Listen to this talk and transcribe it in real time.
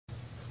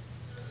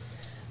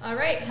All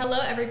right, hello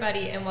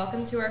everybody and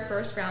welcome to our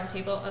first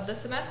roundtable of the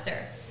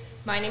semester.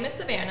 My name is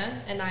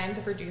Savannah and I am the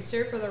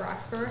producer for the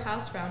Roxborough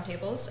House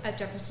Roundtables at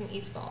Jefferson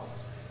East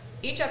Falls.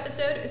 Each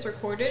episode is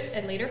recorded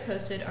and later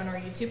posted on our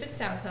YouTube and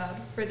SoundCloud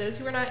for those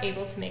who are not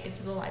able to make it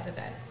to the live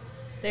event.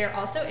 They are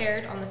also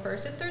aired on the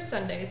first and third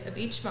Sundays of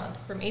each month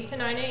from 8 to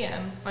 9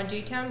 a.m. on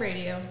G-Town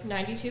Radio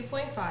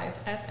 92.5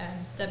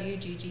 FM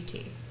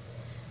WGGT.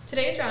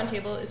 Today's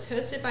roundtable is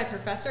hosted by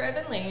Professor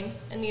Evan Lane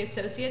and the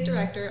Associate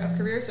Director of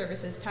Career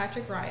Services,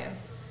 Patrick Ryan.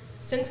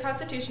 Since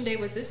Constitution Day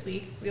was this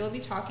week, we will be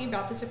talking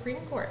about the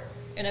Supreme Court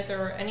and if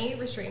there are any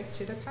restraints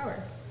to their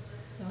power.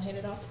 I'll hand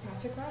it off to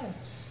Patrick Ryan.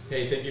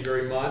 Hey, thank you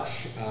very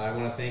much. I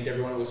want to thank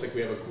everyone. It looks like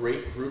we have a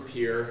great group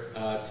here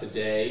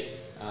today.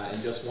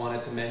 And just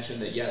wanted to mention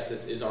that, yes,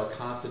 this is our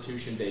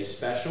Constitution Day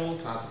special.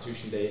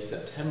 Constitution Day is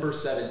September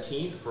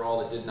 17th, for all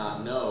that did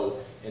not know.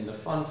 And the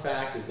fun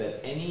fact is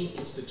that any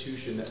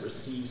institution that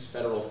receives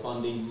federal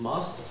funding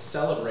must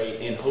celebrate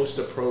and host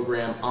a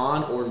program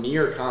on or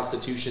near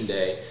Constitution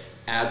Day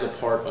as a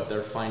part of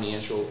their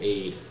financial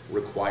aid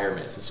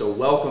requirements. And so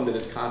welcome to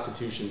this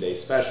Constitution Day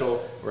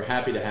special. We're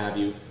happy to have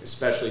you,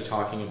 especially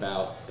talking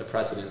about the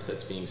precedents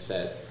that's being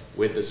set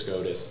with the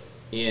SCOTUS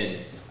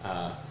in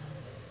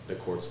the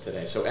courts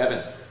today. So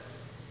Evan,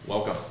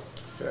 welcome.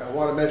 Okay, I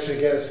want to mention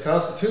again, it's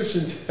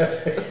Constitution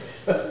Day.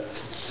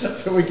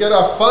 So we get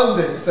our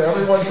funding, so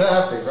everyone's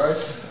happy, right?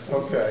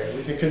 Okay,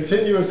 we can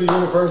continue as a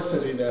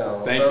university now.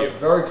 Thank you.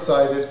 Very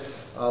excited.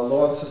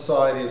 Law and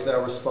Society is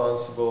now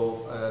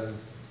responsible, and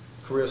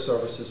Career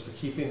Services, for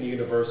keeping the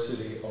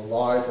university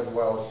alive and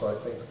well, so I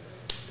think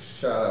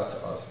shout out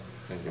to us.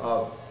 Thank you.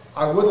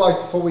 I would like,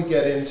 before we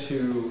get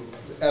into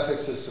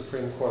ethics of the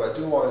Supreme Court, I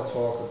do want to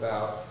talk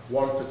about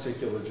one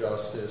particular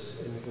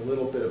justice and a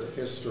little bit of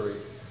history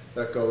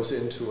that goes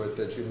into it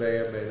that you may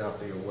or may not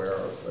be aware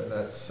of, and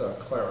that's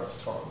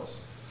Clarence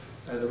Thomas.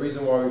 And the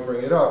reason why we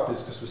bring it up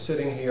is because we're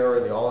sitting here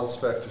in the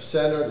All-Inspector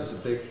Center. There's a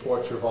big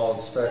portrait of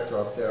All-Inspector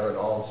up there, and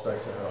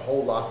All-Inspector had a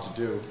whole lot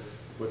to do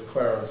with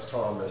Clarence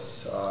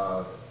Thomas,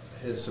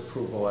 his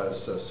approval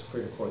as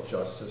Supreme Court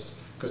Justice,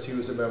 because he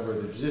was a member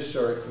of the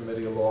Judiciary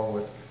Committee along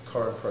with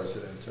current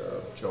President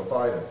Joe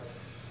Biden.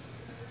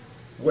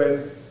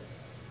 When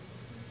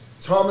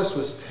Thomas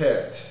was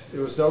picked,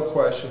 there was no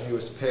question he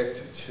was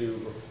picked to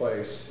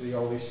replace the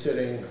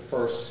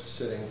first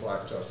sitting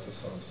black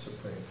justice on the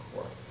Supreme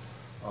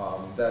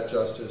Court. That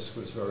justice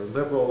was very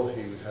liberal.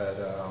 He had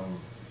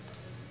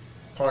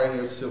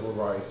pioneered civil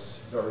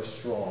rights, very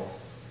strong.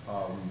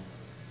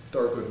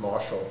 Thurgood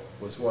Marshall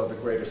was one of the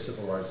greatest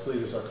civil rights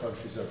leaders our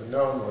country's ever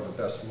known, one of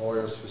the best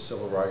lawyers for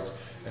civil rights,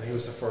 and he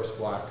was the first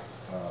black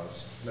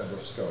member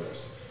of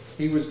SCOTUS.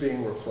 He was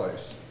being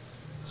replaced.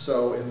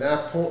 So at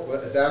that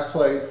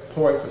point,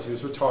 because he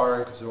was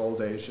retiring because of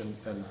old age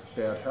and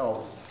bad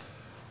health,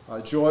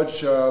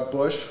 George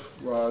Bush,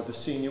 the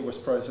senior, was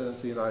president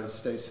of the United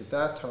States at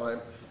that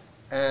time,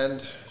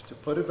 and to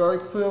put it very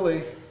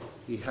clearly,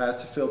 he had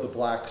to fill the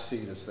black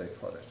seat, as they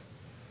put it.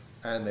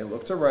 And they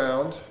looked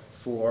around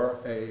for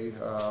a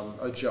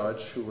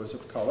judge who was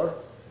of color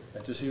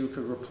and to see who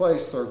could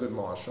replace Thurgood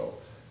Marshall,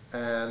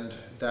 and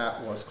that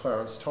was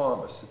Clarence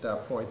Thomas. At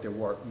that point, there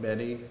weren't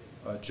many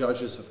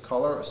judges of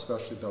color,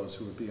 especially those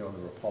who would be on the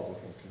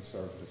Republican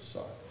conservative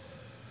side.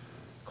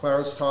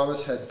 Clarence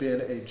Thomas had been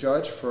a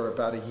judge for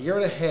about a year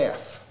and a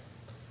half.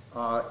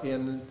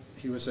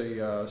 He was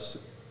a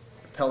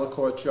appellate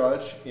court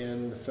judge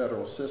in the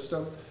federal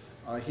system.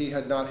 He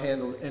had not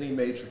handled any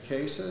major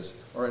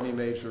cases or any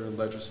major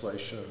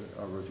legislation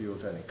review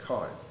of any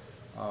kind.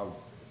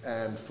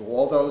 And for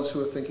all those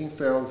who are thinking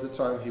fairly at the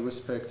time, he was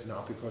picked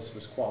not because of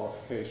his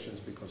qualifications,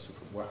 because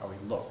of how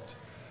he looked.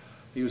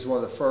 He was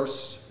one of the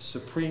first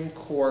Supreme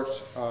Court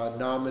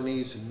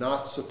nominees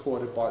not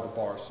supported by the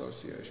Bar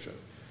Association.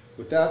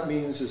 What that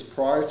means is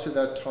prior to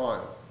that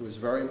time, it was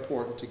very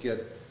important to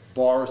get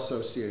Bar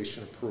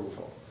Association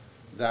approval.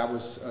 That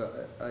was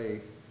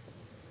if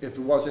it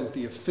wasn't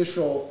the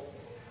official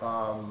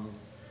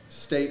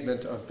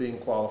statement of being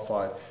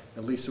qualified,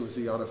 at least it was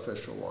the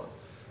unofficial one.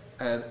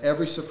 And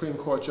every Supreme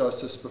Court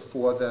justice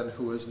before then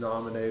who was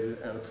nominated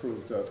and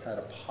approved of had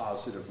a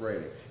positive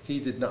rating.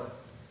 He did not.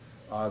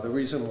 The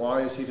reason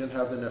why is he didn't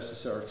have the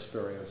necessary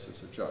experience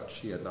as a judge.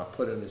 He had not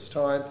put in his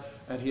time,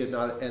 and he had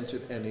not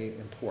entered any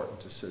important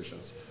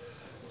decisions.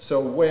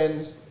 So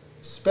when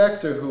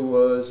Specter, who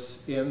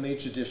was in the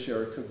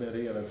Judiciary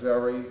Committee and a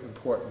very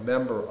important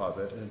member of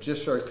it, and the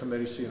Judiciary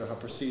Committee, so you know how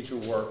procedure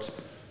works,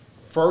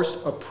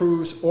 first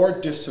approves or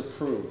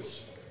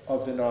disapproves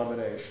of the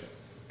nomination.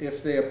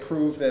 If they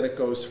approve, then it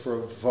goes for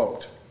a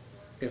vote.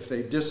 If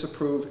they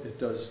disapprove, it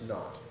does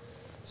not.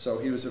 So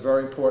he was a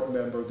very important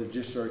member of the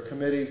Judiciary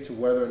Committee to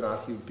whether or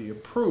not he would be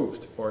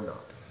approved or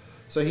not.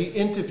 So he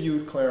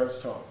interviewed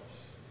Clarence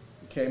Thomas.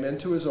 He came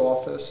into his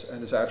office, and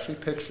there's actually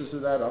pictures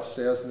of that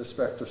upstairs in the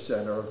Specter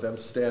Center of them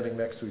standing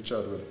next to each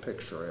other with a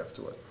picture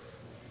afterward.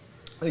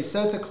 And he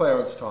said to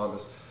Clarence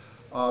Thomas,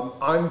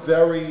 I'm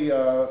very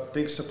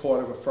big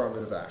supporter of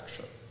affirmative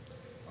action.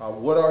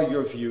 What are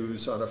your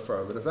views on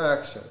affirmative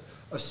action?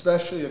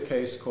 Especially a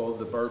case called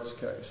the Burt's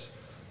case.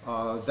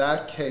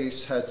 That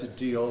case had to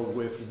deal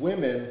with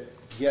women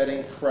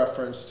getting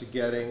preference to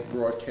getting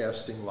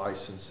broadcasting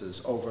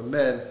licenses over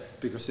men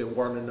because there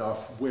weren't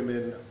enough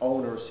women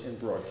owners in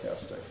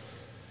broadcasting.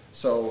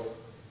 So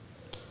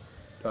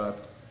Don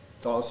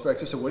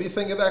Spector said, what do you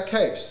think of that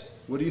case?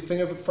 What do you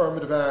think of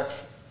affirmative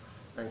action?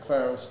 And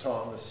Clarence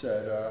Thomas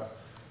said,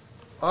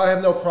 I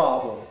have no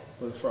problem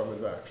with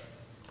affirmative action.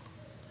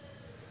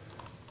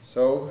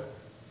 So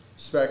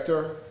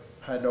Spector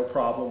had no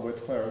problem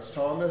with Clarence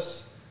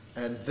Thomas,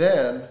 and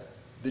then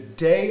the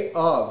day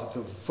of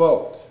the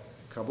vote,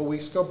 a couple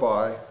weeks go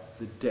by,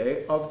 the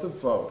day of the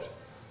vote,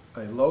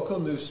 a local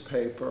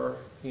newspaper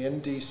in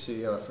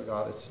D.C., and I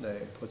forgot its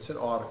name, puts an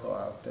article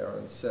out there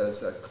and says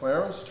that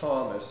Clarence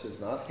Thomas has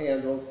not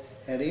handled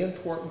any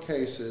important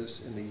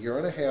cases in the year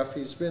and a half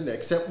he's been there,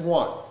 except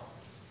one.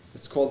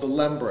 It's called the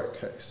Lembrecht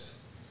case.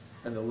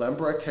 And the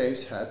Lembrecht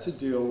case had to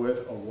deal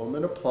with a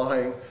woman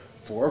applying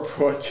for a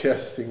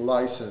broadcasting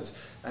license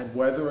and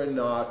whether or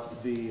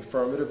not the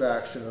affirmative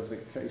action of the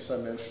case I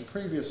mentioned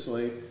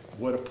previously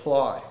would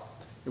apply.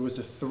 It was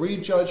a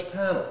 3-judge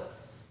panel.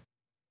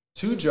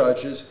 2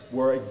 judges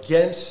were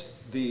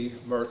against the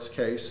Mertz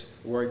case,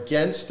 were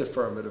against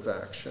affirmative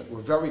action,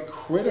 were very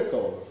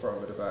critical of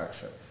affirmative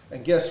action.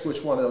 And guess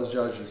which one of those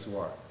judges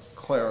were?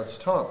 Clarence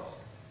Thomas.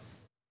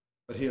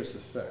 But here's the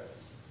thing.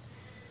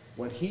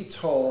 When he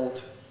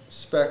told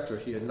Spector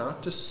he had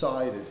not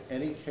decided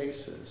any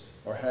cases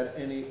or had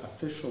any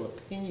official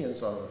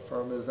opinions on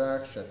affirmative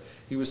action,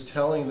 he was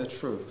telling the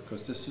truth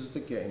because this is the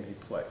game he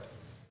played.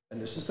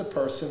 And this is the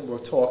person we're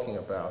talking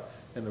about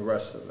in the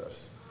rest of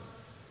this.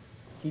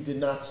 He did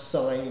not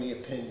sign the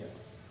opinion.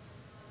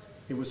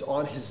 It was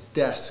on his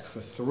desk for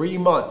 3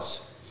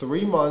 months.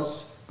 3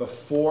 months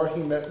before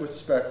he met with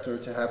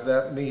Spector to have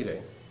that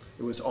meeting.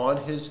 It was on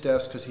his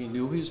desk because he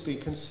knew he was being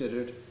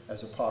considered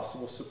as a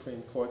possible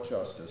Supreme Court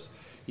justice.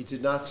 He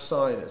did not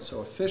sign it. So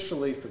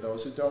officially, for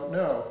those who don't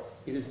know,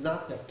 it is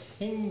not an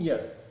opinion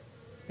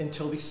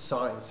until he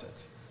signs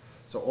it.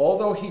 So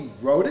although he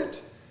wrote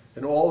it,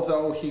 and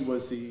although he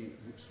was the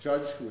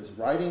judge who was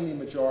writing the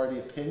majority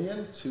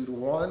opinion,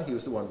 2-1, he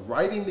was the one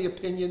writing the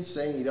opinion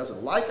saying he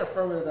doesn't like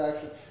affirmative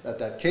action, that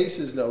that case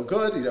is no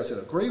good, he doesn't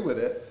agree with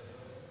it.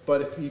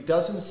 But if he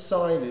doesn't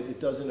sign it, it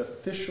doesn't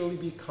officially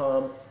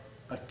become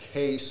a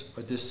case,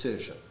 a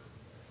decision.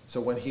 So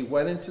when he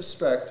went into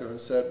Spector and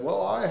said,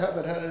 well, I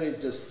haven't had any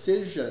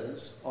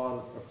decisions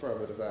on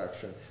affirmative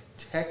action,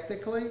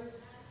 technically,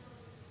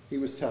 he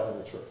was telling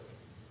the truth.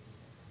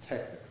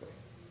 Technically.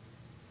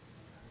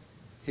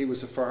 He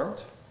was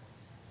affirmed.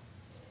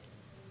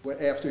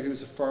 After he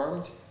was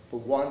affirmed, for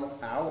 1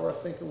 hour, I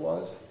think it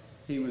was,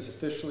 he was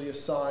officially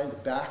assigned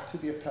back to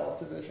the appellate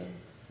division,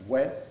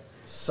 went,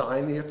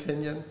 signed the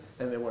opinion,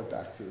 and then went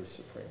back to the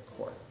Supreme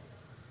Court.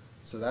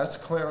 So that's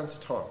Clarence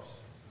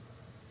Thomas.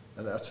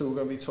 And that's who we're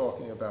going to be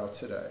talking about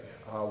today.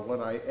 When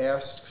I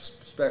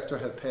asked, Spector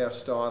had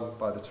passed on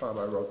by the time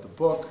I wrote the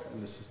book,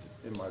 and this is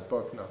in my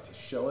book, not to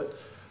shill it.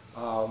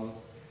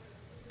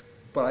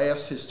 But I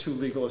asked his 2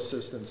 legal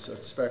assistants that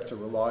Spector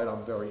relied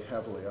on very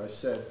heavily. I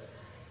said,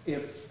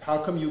 how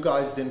come you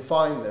guys didn't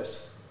find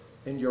this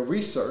in your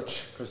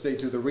research? Because they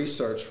do the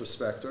research for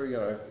Spector, you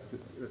know,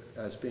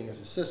 as being his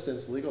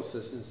assistants, legal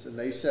assistants, and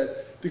they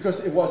said,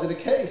 because it wasn't a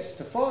case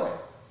to find.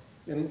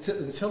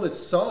 Until it's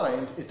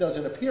signed, it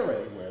doesn't appear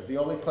anywhere. The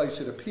only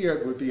place it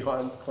appeared would be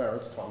on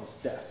Clarence Thomas'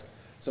 desk.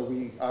 So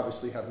we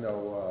obviously have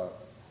no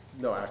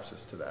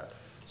access to that.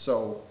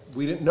 So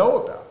we didn't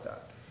know about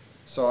that.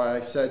 So I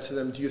said to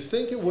them, do you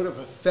think it would have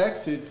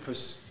affected,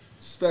 because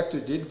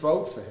Spector did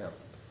vote for him.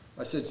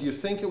 I said, do you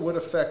think it would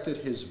have affected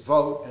his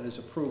vote and his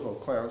approval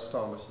of Clarence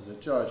Thomas as a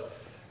judge?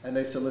 And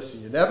they said,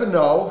 listen, you never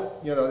know.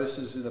 You know, this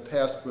is in the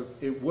past, but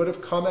it would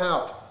have come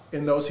out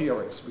in those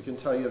hearings. We can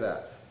tell you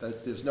that.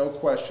 That there's no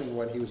question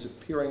when he was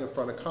appearing in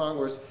front of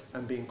Congress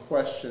and being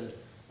questioned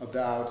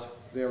about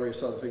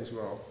various other things we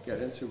won't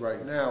get into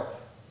right now,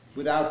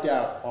 without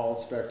doubt, all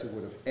Spector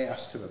would have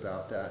asked him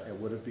about that. It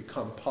would have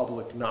become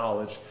public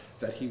knowledge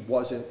that he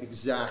wasn't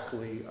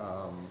exactly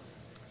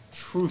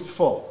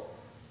truthful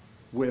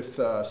with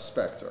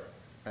Spector.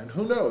 And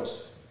who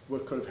knows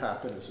what could have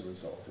happened as a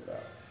result of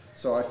that.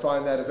 So I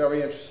find that a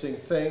very interesting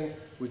thing.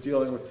 We're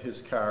dealing with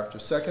his character.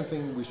 Second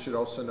thing we should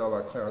also know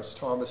about Clarence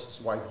Thomas,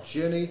 his wife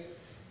Ginny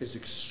is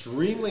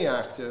extremely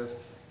active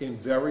in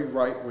very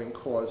right-wing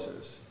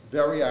causes.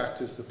 Very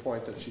active to the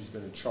point that she's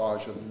been in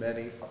charge of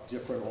many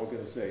different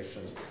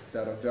organizations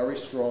that are very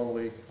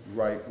strongly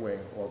right-wing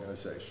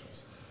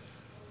organizations.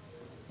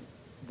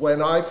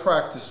 When I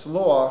practiced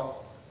law,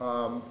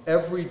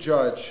 every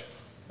judge,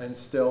 and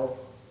still,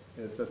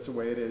 if that's the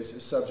way it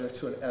is subject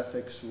to an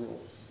ethics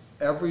rules.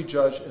 Every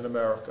judge in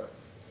America.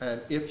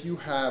 And if you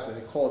have, and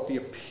they call it the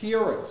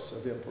appearance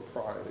of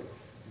impropriety,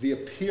 the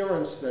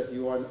appearance that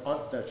you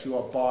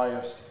are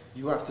biased,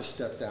 you have to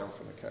step down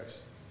from the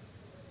case.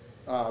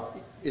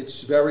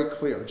 It's very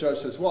clear. The judge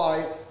says,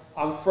 well,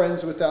 I'm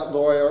friends with that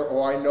lawyer,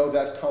 or I know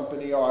that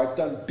company, or I've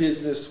done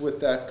business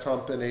with that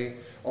company,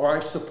 or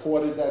I've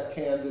supported that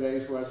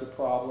candidate who has a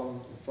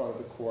problem in front of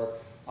the court.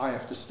 I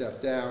have to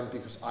step down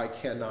because I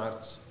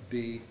cannot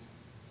be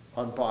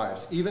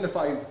unbiased. Even if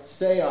I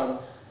say I'm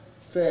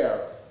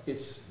fair,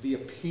 it's the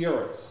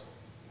appearance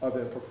of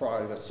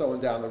impropriety that someone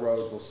down the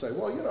road will say,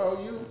 well, you know,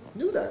 you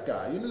knew that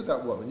guy, you knew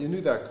that woman, you knew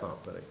that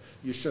company,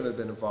 you shouldn't have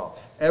been involved.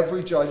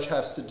 Every judge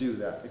has to do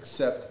that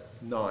except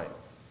 9.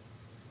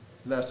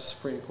 And that's the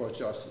Supreme Court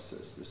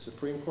justices. The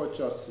Supreme Court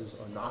justices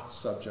are not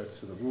subject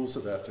to the rules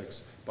of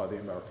ethics by the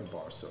American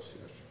Bar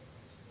Association.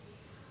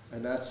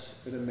 And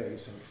that's an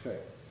amazing thing.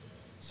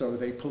 So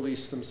they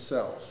police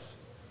themselves.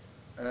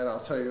 And I'll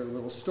tell you a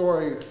little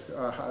story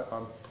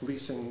on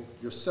policing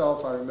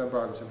yourself. I remember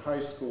I was in high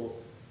school,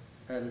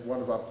 and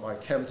one of my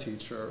chem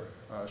teacher,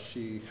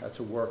 she had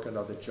to work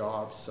another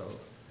job, so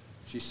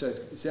she said,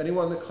 "Is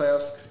anyone in the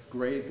class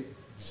grade the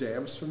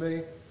exams for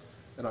me?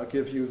 And I'll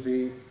give you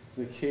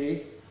the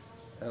key."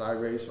 And I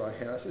raised my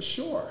hand. I said,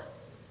 "Sure."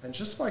 And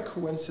just by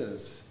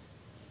coincidence,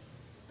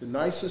 the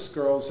nicest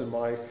girls in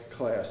my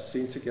class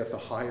seemed to get the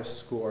highest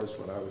scores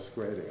when I was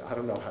grading. I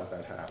don't know how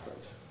that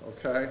happened,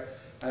 okay?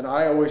 And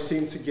I always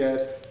seemed to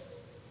get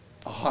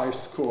a high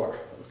score,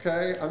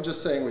 okay? I'm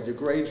just saying, when you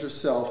grade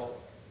yourself,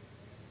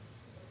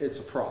 it's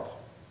a problem,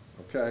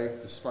 okay?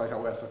 Despite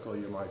how ethical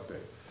you might be.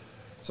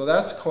 So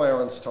that's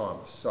Clarence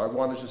Thomas. So I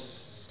want to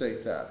just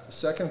state that. The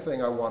second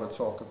thing I want to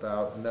talk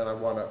about, and then I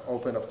want to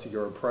open up to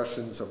your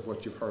impressions of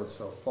what you've heard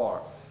so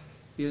far,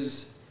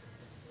 is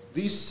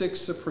these 6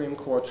 Supreme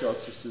Court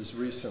justices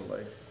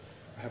recently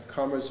have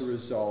come as a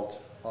result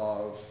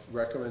of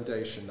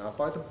recommendation, not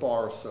by the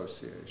Bar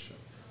Association,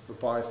 but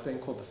by a thing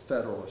called the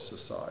Federalist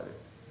Society.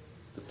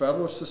 The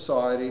Federalist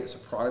Society is a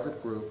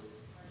private group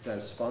that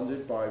is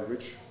funded by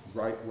rich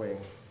right-wing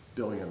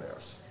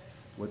billionaires.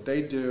 What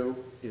they do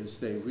is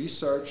they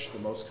research the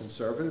most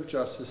conservative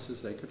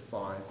justices they could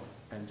find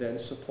and then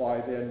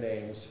supply their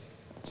names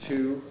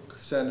to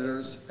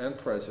senators and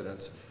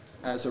presidents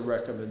as a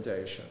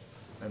recommendation.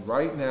 And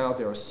right now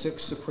there are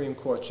 6 Supreme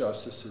Court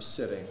justices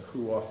sitting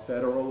who are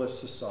Federalist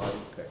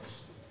Society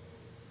picks.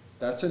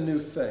 That's a new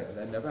thing.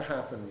 That never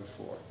happened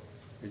before.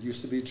 It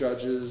used to be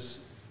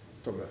judges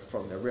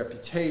from their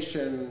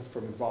reputation,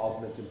 from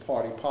involvement in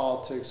party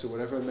politics, or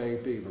whatever it may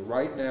be. But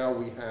right now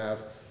we have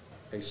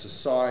a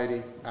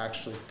society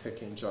actually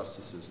picking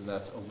justices, and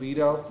that's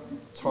Alito,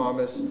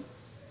 Thomas,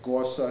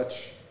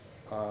 Gorsuch,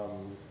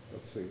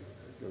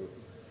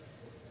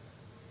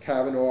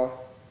 Kavanaugh,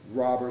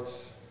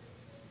 Roberts,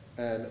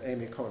 and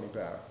Amy Coney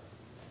Barrett.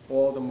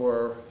 All of them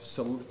were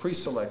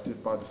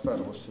pre-selected by the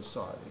Federalist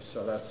Society,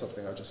 so that's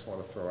something I just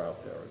want to throw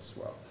out there as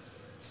well.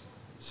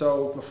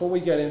 So before we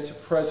get into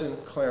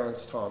present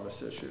Clarence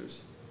Thomas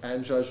issues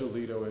and Judge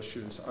Alito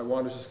issues, I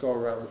want to just go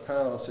around the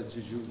panel and say,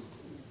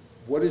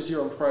 what is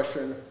your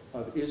impression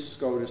of, is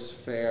SCOTUS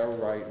fair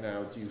right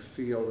now? Do you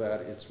feel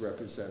that it's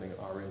representing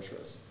our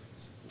interests?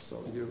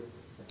 So you.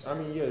 I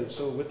mean, yeah,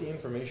 so with the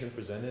information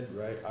presented,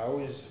 right, I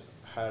always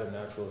had a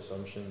natural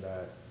assumption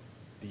that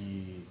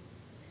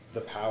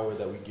the power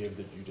that we give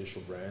the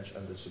judicial branch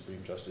and the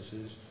Supreme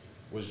Justices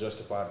was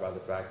justified by the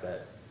fact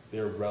that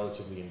they're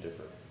relatively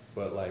indifferent.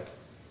 But like,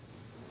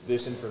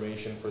 this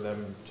information for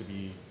them to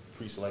be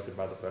pre-selected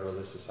by the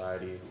Federalist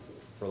Society,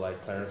 for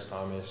like Clarence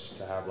Thomas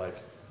to have like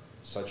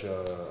such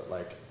a,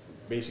 like,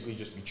 basically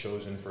just be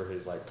chosen for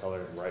his like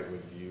color and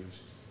right-wing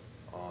views,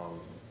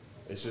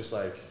 it's just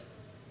like,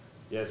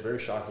 yeah, it's very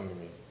shocking to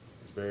me.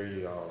 It's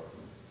very,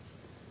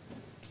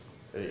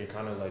 it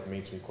kind of like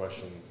makes me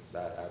question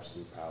that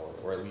absolute power,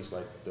 or at least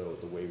like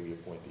the way we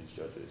appoint these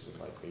judges, and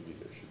like maybe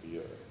there should be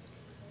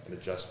an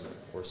adjustment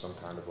or some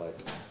kind of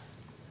like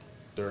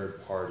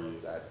third party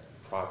that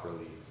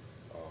properly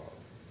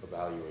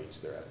evaluates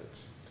their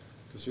ethics.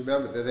 Because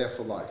remember, they're there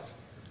for life.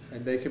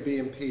 And they could be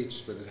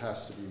impeached, but it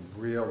has to be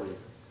really,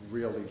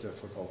 really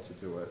difficult to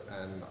do it.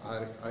 And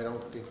I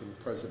don't think in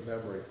present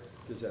memory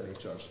there's any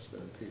judge that's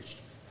been impeached.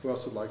 Who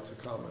else would like to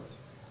comment?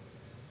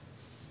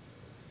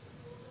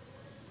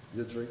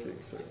 You're drinking,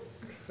 so.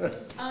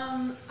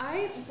 When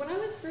I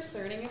was first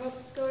learning about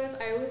the SCOTUS,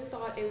 I always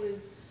thought it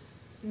was,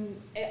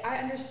 I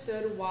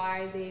understood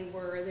why they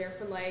were there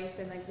for life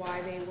and like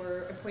why they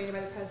were appointed by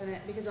the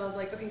president, because I was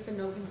like, okay, so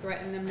no one can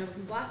threaten them, no one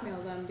can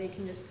blackmail them, they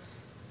can just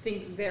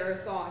think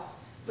their thoughts.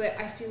 But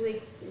I feel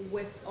like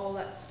with all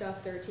that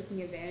stuff, they're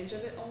taking advantage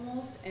of it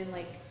almost, and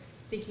like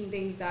thinking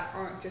things that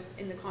aren't just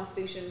in the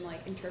Constitution,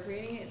 like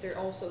interpreting it, they're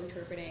also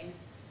interpreting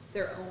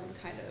their own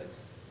kind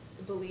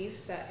of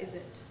beliefs that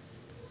isn't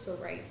so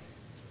right.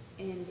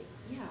 And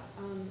yeah,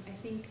 I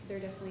think they're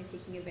definitely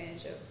taking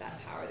advantage of that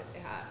power that they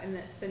have, and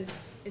that since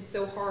it's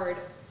so hard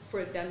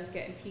for them to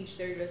get impeached,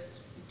 they're just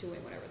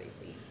doing whatever they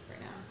please right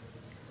now.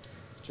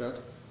 Jed?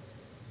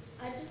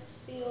 I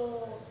just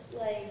feel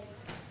like,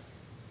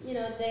 you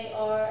know, they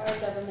are our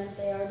government,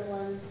 they are the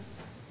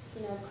ones,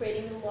 you know,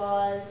 creating the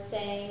laws,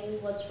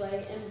 saying what's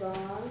right and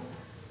wrong,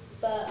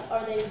 but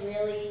are they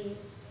really,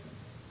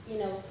 you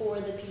know, for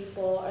the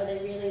people? Are they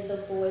really the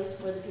voice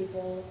for the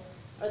people?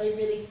 Are they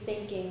really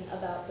thinking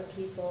about the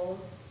people?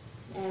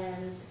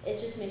 And it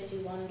just makes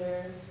you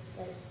wonder,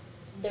 like,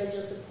 they're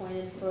just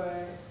appointed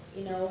for,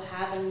 you know,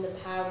 having the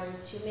power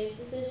to make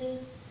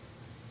decisions,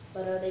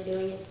 but are they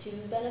doing it to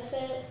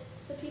benefit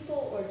the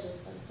people or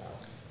just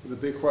themselves? The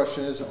big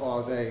question is,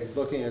 are they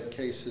looking at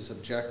cases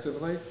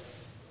objectively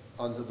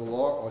under the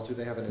law, or do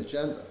they have an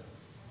agenda,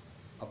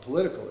 a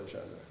political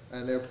agenda?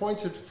 And they're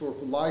appointed for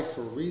life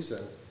for a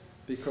reason,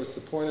 because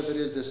the point of it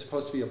is they're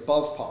supposed to be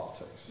above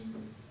politics.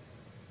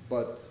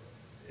 But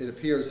it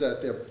appears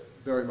that they're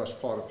very much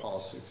part of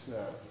politics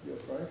now. Yeah,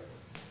 Frank?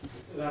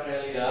 La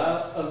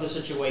realidad of the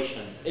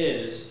situation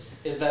is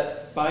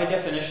that by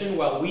definition,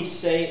 while we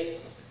say,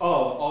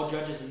 oh, all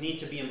judges need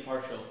to be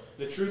impartial,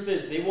 the truth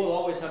is they will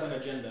always have an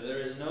agenda. There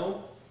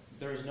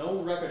is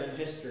no record in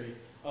history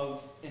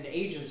of an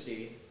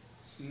agency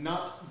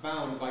not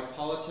bound by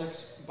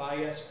politics,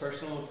 bias,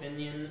 personal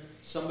opinion,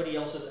 somebody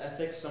else's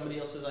ethics, somebody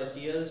else's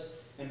ideas,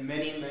 and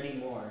many, many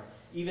more.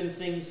 Even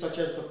things such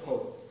as the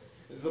Pope.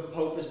 The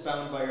Pope is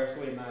bound by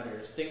earthly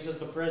matters. Things as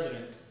the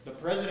President. The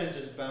President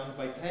is bound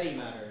by petty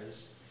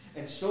matters.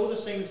 And so the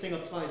same thing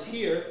applies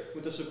here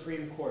with the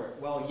Supreme Court.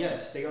 Well,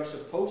 yes, they are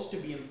supposed to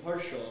be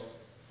impartial,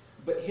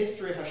 but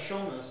history has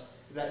shown us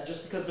that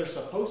just because they're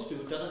supposed to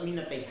doesn't mean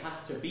that they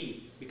have to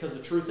be. Because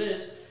the truth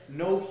is,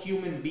 no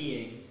human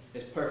being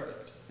is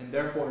perfect, and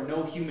therefore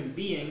no human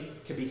being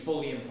can be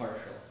fully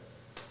impartial.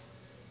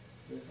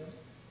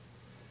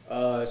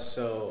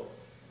 So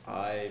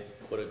I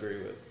would agree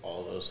with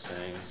all those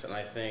things, and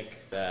I think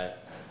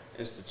that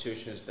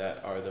institutions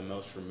that are the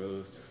most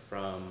removed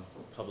from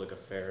public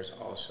affairs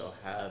also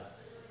have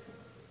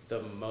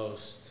the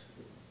most,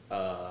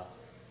 they're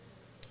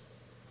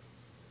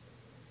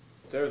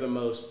the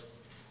most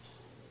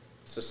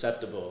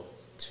susceptible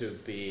to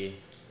be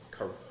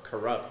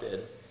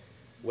corrupted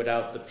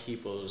without the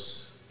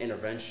people's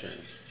intervention.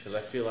 Because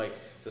I feel like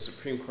the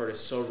Supreme Court is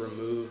so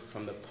removed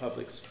from the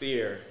public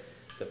sphere,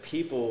 the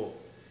people,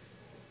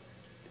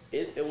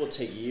 it will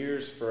take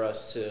years for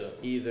us to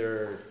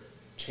either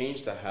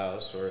change the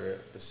House or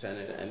the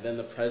Senate and then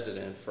the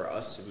President for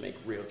us to make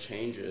real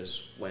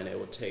changes, when it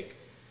would take,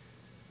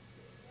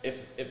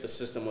 if the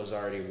system was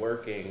already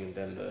working,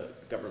 then the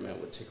government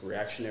would take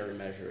reactionary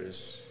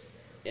measures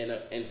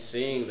in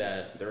seeing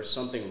that there's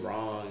something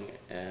wrong,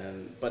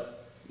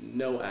 but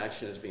no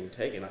action is being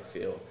taken. I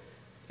feel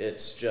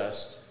it's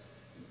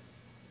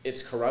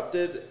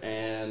corrupted,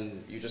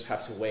 and you just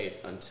have to wait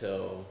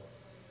until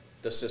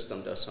the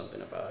system does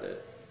something about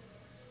it.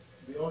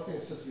 The only thing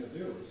the system can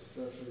do is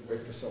essentially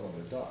wait for someone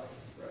to die.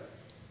 Right.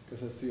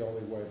 Because it's the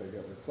only way they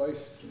get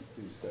replaced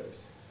these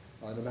days,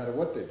 no matter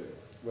what they do,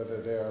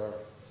 whether they're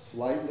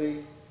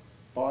slightly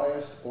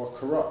biased or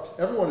corrupt.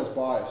 Everyone is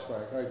biased,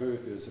 Frank. I agree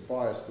with you. There's a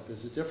bias, but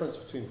there's a difference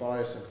between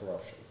bias and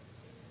corruption.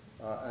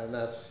 And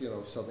that's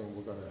something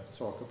we're going to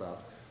talk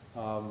about.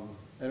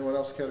 Anyone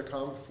else care to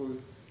comment before we...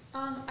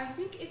 I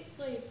think it's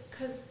like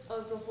because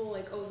of the whole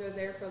oh, they're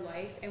there for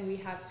life, and we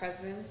have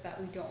presidents that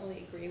we don't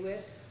really agree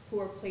with who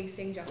are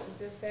placing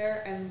justices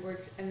there, and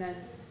then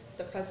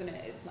the president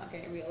is not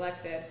getting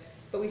reelected,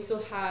 but we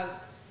still have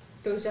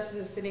those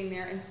justices sitting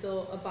there and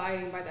still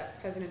abiding by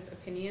that president's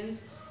opinions.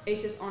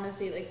 It's just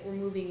honestly we're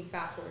moving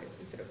backwards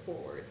instead of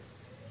forwards.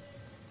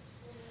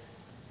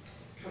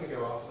 Kind of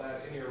go off of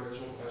that, in your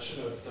original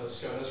question of does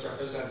SCOTUS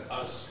represent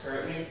us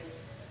currently?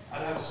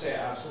 I'd have to say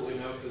absolutely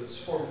no, because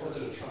former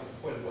President Trump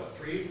appointed,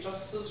 3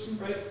 justices,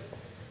 right?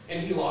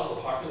 And he lost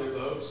the popular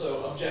vote,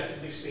 so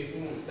objectively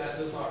speaking, that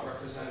does not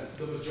represent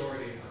the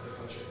majority of the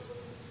country.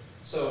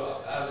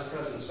 So as a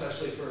president,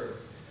 especially for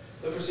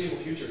the foreseeable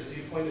future, because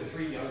he appointed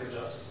 3 younger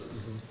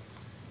justices,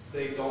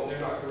 they're not going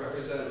to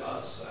represent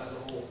us as a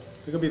whole.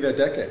 They're going to be there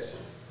decades,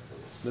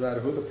 no matter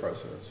who the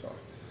presidents are.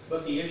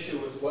 But the issue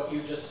with what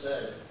you just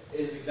said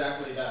is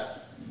exactly that.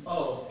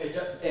 Oh,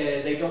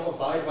 they don't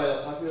abide by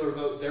the popular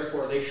vote,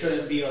 therefore they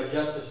shouldn't be our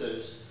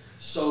justices.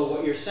 So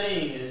what you're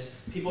saying is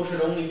people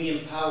should only be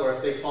in power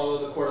if they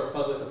follow the court of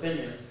public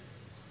opinion.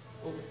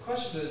 Well, the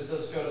question is,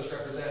 does SCOTUS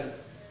represent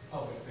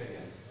public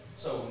opinion?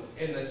 So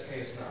in this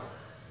case,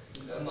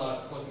 no. I'm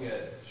not looking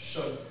at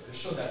should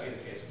that be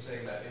the case. I'm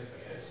saying that is the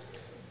case.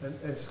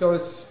 And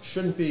SCOTUS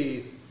shouldn't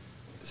be,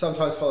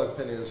 sometimes public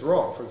opinion is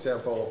wrong. For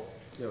example,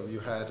 you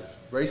had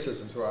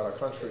racism throughout our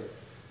country,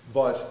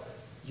 but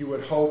you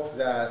would hope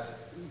that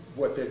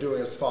what they're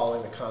doing is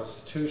following the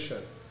Constitution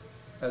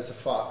as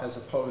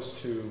opposed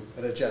to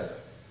an agenda.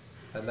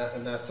 And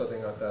that's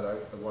something that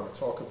I want to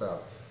talk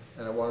about.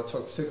 And I want to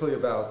talk particularly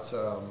about,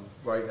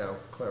 right now,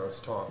 Clarence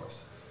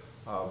Thomas.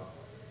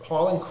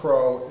 Harlan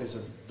Crow is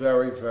a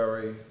very,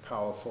 very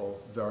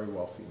powerful, very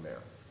wealthy man.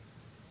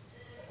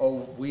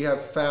 We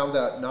have found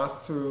that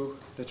not through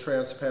the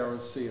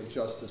transparency of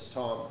Justice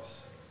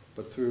Thomas,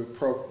 but through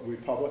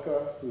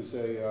ProPublica, who's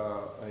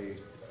a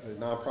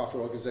nonprofit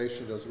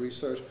organization that does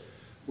research.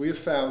 We have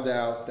found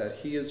out that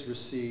he has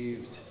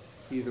received,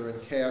 either in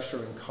cash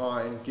or in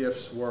kind,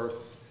 gifts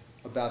worth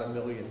about $1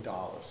 million.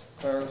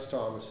 Clarence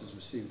Thomas has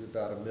received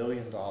about $1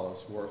 million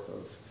worth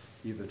of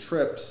either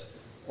trips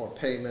or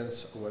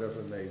payments or whatever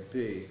it may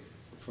be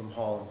from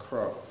Harlan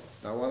Crow.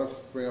 Now I want to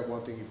bring up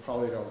one thing you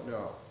probably don't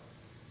know.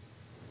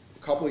 A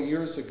couple of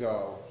years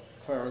ago,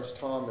 Clarence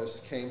Thomas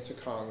came to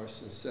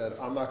Congress and said,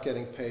 I'm not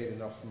getting paid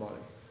enough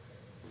money.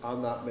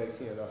 I'm not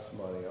making enough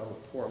money, I'm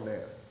a poor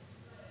man,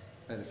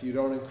 and if you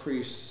don't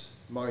increase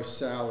my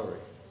salary,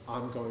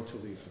 I'm going to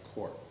leave the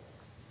court.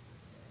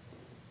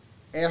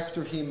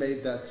 After he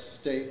made that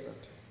statement,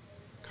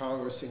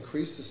 Congress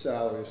increased the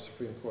salary of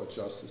Supreme Court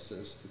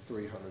justices to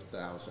 $300,000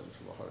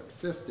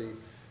 from $150,000,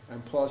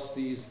 and plus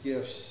these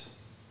gifts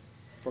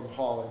from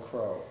Hall and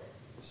Crow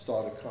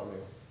started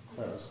coming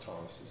Clarence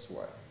Thomas's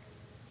way.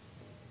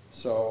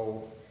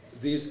 So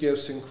these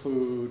gifts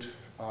include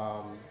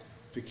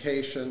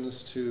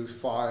vacations to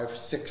 5,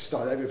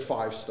 6-star, I mean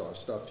 5-star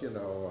stuff, you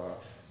know,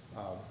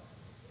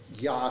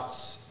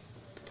 yachts,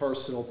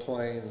 personal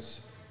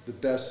planes, the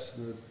best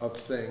of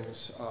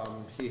things.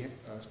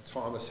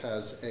 Thomas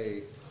has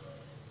a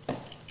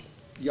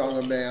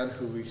younger man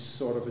who he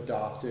sort of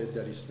adopted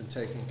that he's been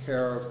taking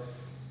care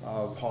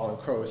of. Hall and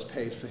Crow has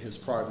paid for his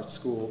private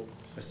school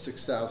at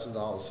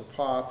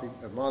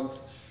 $6,000 a month.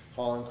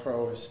 Hall and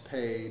Crow has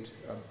paid,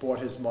 bought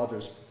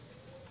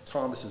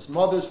Thomas's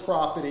mother's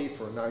property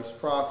for a nice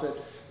profit.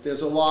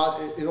 There's a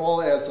lot, it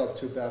all adds up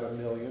to about $1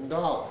 million.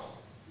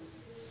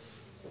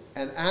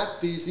 And at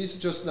these are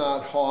just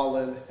not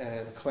Harlan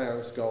and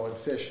Clarence going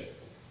fishing.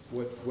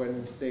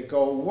 When they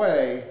go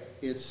away,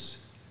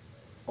 it's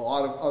a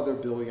lot of other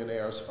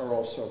billionaires are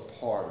also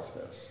part of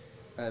this.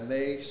 And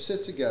they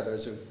sit together.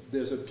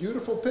 There's a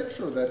beautiful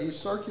picture that he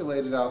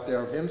circulated out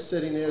there of him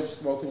sitting there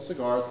smoking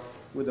cigars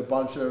with a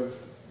bunch of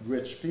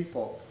rich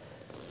people.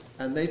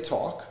 And they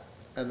talk,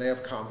 and they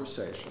have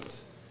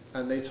conversations,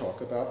 and they talk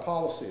about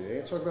policy.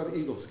 They talk about the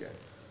Eagles game.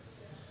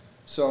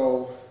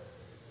 So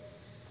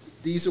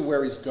these are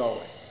where he's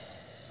going.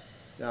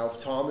 Now, if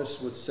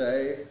Thomas would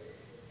say,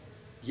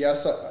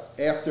 yes,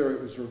 after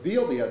it was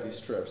revealed he had these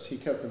trips, he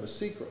kept them a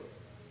secret.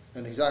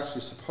 And he's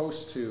actually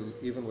supposed to,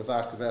 even with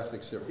active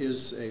ethics, there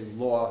is a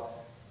law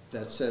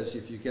that says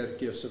if you get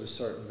gifts of a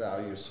certain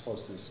value, you're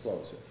supposed to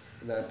disclose it.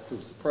 And that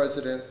includes the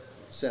president,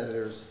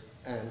 senators,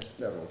 and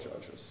federal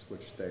judges,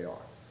 which they are.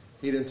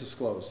 He didn't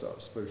disclose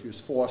those, but he was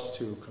forced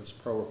to because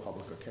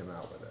ProRepublica came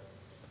out with it.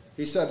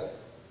 He said,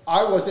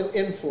 I wasn't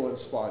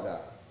influenced by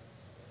that.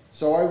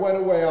 So I went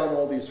away on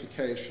all these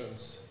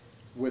vacations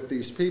with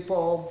these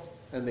people,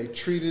 and they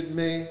treated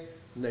me,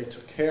 and they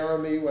took care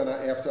of me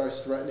after I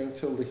was threatening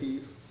to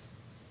leave.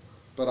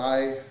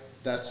 But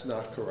that's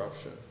not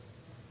corruption.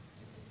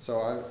 So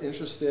I'm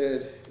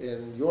interested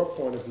in your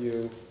point of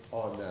view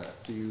on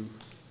that.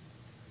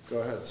 Go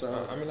ahead,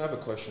 Sam. I mean, I have a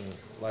question.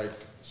 Like,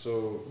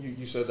 so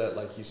you said that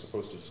like he's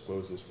supposed to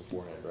disclose this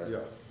beforehand, right? Yeah.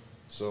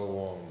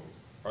 So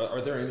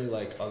are there any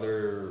like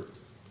other,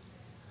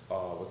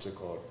 what's it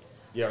called?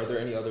 Yeah, are there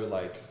any other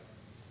like,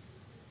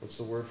 what's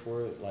the word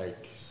for it?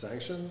 Like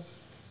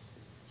sanctions?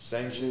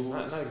 Sanctions?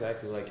 Not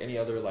exactly. Like any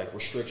other like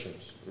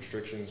restrictions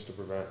to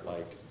prevent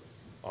like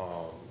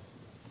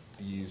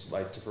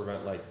to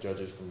prevent like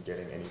judges from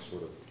getting any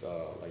sort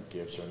of like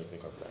gifts or anything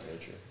of that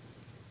nature.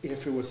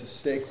 If it was a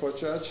state court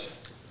judge,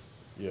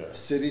 yeah, a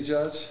city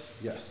judge,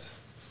 yes,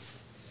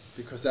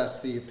 because that's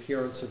the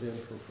appearance of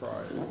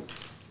impropriety,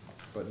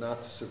 but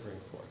not the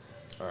Supreme Court.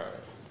 All right.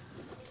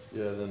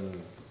 Yeah,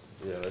 then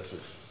that's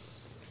just.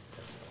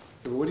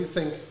 But what do you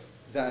think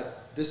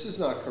that this is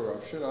not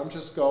corruption? I'm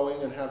just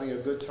going and having a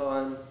good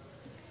time,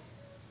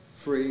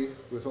 free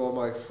with all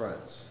my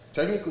friends.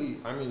 Technically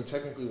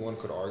one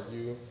could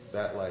argue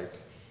that like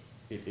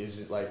it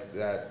is like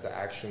that the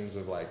actions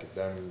of like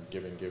them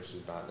giving gifts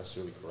is not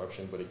necessarily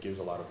corruption, but it gives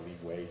a lot of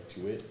leeway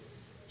to it.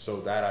 So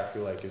that I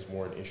feel like is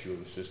more an issue of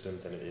the system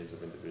than it is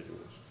of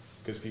individuals,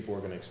 because people are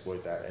going to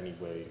exploit that any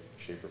way,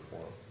 shape, or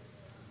form.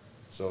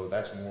 So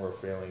that's more a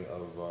failing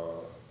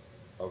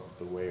of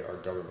the way our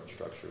government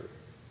structured,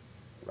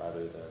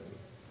 rather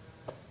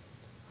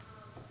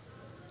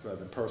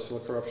than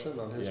personal corruption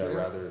on his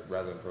behalf?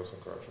 Rather than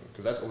personal corruption,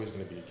 because that's always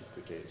going to be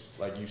the case.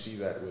 Like you see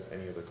that with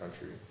any other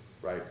country,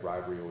 right?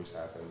 Bribery always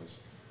happens,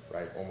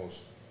 right?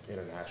 Almost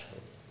internationally.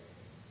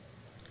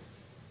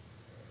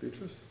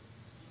 Beatrice?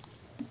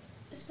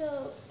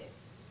 So,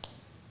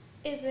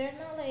 if they're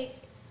not like,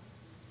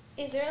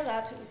 if they're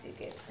allowed to receive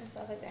gifts and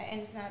stuff like that,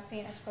 and it's not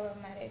seen as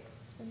problematic,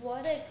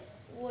 what like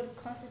would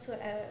constitute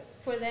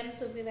for them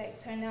to be like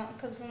turned down?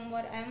 Because from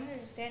what I'm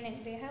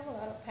understanding, they have a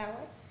lot of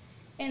power,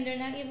 and they're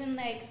not even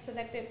like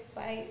selected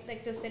by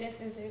like the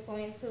citizens they're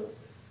going to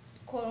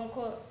quote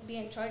unquote be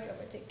in charge of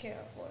or take care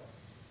of for.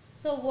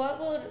 So what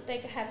would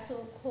like have to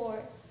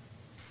occur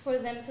for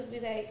them to be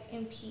like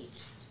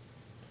impeached,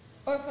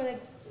 or for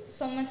like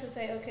someone to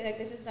say, okay, like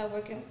this is not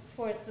working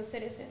for the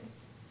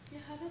citizens? Yeah,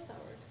 how does that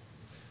work?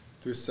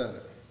 Through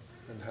Senate,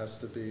 and has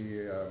to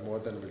be more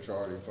than a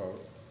majority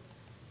vote.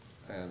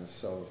 And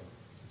so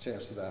the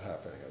chance of that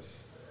happening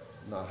is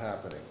not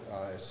happening.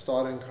 It's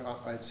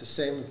the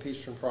same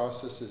impeachment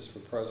process as for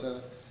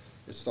president.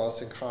 It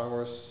starts in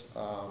Congress.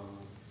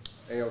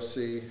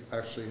 AOC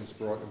actually has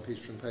brought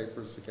impeachment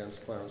papers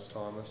against Clarence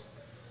Thomas,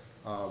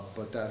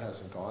 but that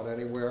hasn't gone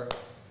anywhere.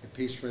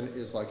 Impeachment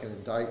is like an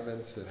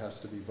indictment that has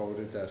to be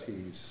voted that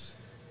he's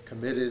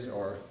committed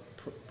or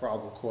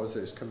probable cause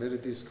that he's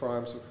committed these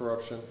crimes of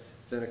corruption.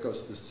 Then it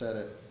goes to the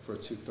Senate for a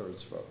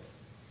 2/3 vote.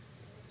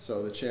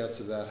 So the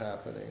chance of that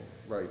happening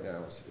right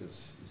now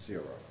is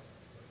zero.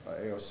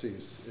 AOC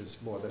is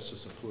more, that's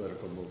just a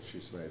political move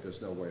she's made.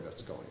 There's no way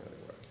that's going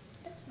anywhere.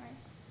 That's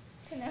nice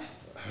to know.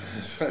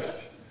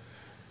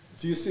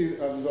 Do you see,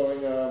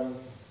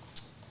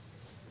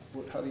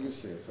 how do you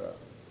see it, Pat?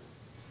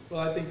 Well,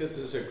 I think this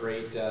is a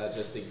great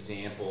just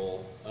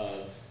example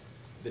of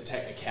the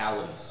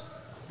technicalities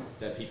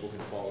that people can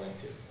fall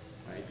into,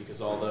 right?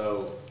 Because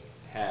although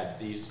had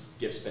these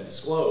gifts been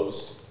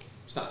disclosed,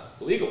 it's not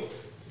illegal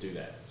to do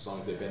that as long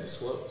as they've been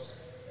disclosed.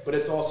 But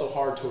it's also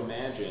hard to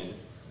imagine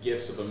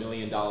gifts of $1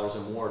 million or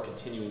more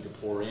continuing to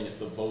pour in if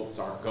the votes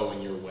aren't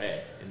going your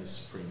way in the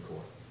Supreme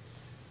Court,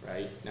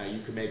 right? Now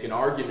you could make an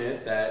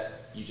argument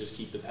that you just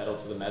keep the pedal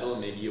to the metal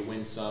and maybe you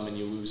win some and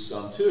you lose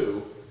some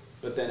too,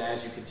 but then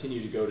as you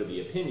continue to go to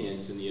the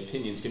opinions and the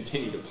opinions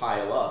continue to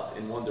pile up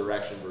in one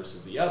direction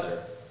versus the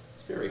other,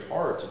 it's very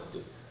hard to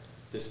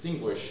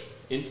distinguish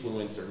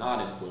influence or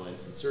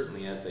non-influence, and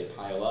certainly as they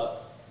pile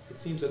up, it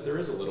seems that there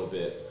is a little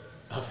bit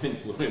of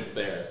influence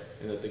there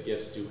and that the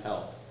gifts do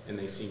help and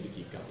they seem to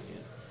keep coming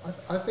in.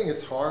 I think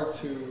it's hard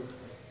to,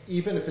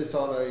 even if it's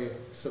on a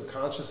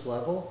subconscious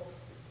level,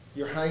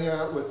 you're hanging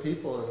out with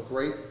people in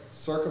great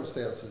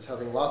circumstances,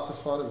 having lots of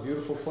fun in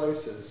beautiful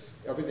places,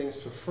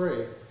 everything's for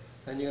free,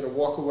 and you're going to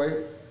walk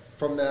away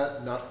from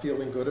that not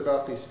feeling good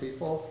about these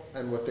people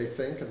and what they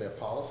think and their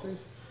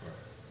policies.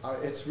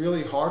 It's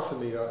really hard for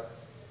me to,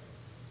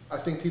 I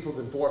think people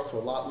have been bought for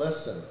a lot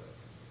less than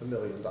 $1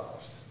 million.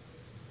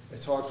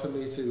 It's hard for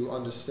me to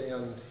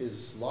understand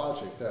his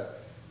logic that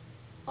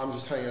I'm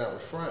just hanging out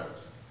with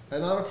friends.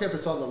 And I don't care if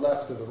it's on the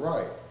left or the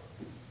right.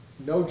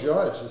 No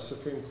judge in the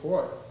Supreme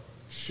Court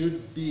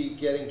should be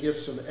getting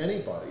gifts from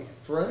anybody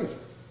for anything.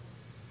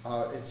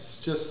 It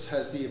just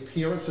has the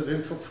appearance of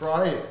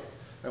impropriety.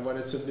 And when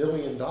it's $1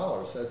 million,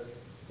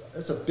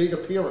 that's a big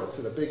appearance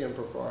and a big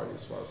impropriety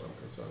as far as I'm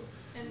concerned.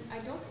 And I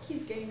don't think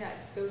he's getting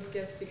those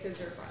gifts because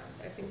they're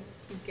friends. I think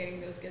he's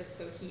getting those gifts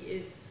so he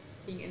is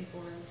being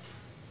influenced,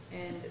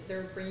 and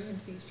they're bringing him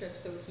to these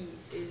trips so he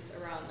is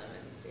around them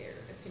and their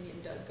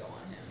opinion does go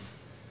on him.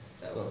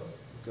 So.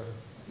 Go ahead.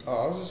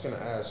 I was just going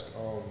to ask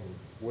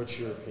what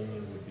your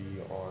opinion would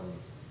be on,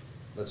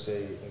 let's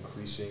say,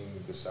 increasing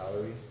the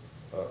salary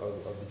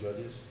of the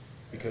judges,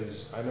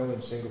 because I know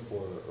in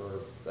Singapore,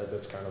 or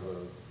that's kind of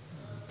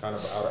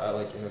out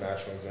like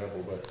international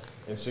example, but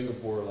in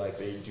Singapore, like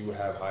they do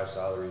have high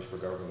salaries for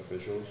government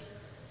officials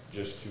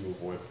just to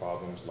avoid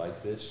problems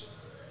like this,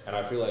 and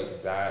I feel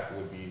like that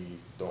would be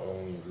the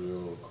only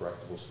real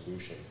correctable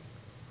solution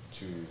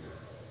to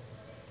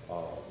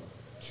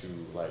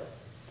like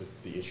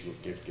the issue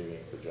of gift giving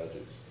for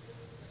judges.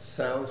 It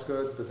sounds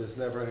good, but there's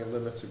never any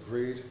limit to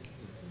greed.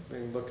 I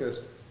mean, look at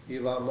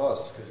Elon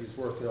Musk. He's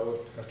worth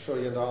 $1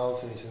 trillion,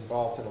 and he's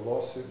involved in a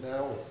lawsuit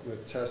now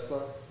with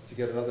Tesla to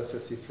get another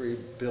 $53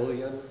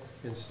 billion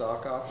in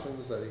stock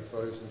options that he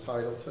thought he was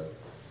entitled to.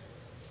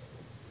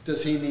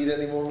 Does he need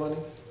any more money?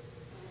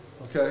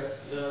 Okay.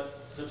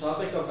 The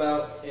topic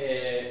about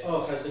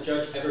has the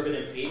judge ever been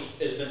impeached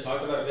has been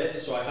talked about a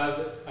bit, so I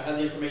have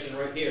the information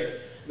right here.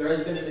 There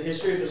has been in the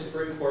history of the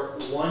Supreme Court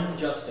one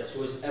justice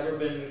who has ever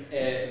been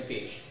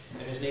impeached,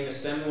 and his name is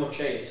Samuel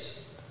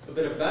Chase. A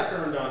bit of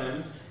background on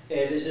him: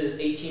 this is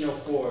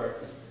 1804,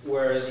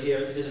 where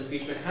his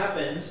impeachment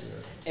happens,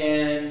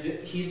 and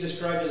he's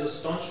described as a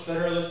staunch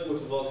Federalist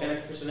with a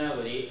volcanic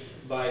personality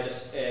by the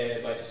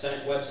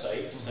Senate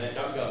website,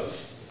 senate.gov,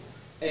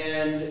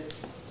 and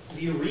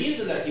the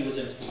reason that he was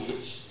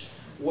impeached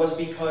was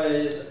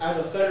because, as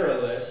a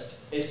Federalist,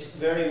 it's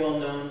very well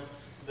known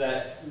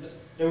that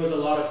there was a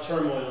lot of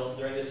turmoil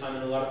during this time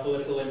and a lot of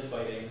political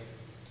infighting.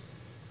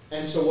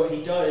 And so what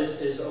he does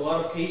is, a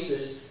lot of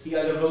cases, he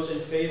either votes in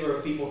favor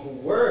of people who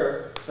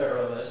were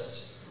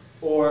Federalists,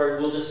 or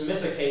will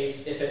dismiss a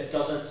case if it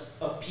doesn't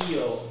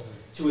appeal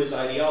to his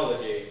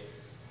ideology.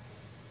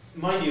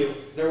 Mind you,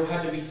 there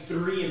had to be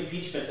 3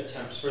 impeachment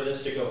attempts for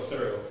this to go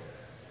through.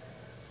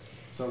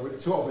 So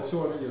over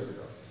 200 years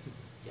ago.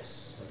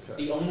 Yes.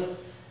 Okay.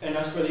 And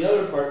as for the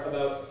other part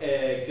about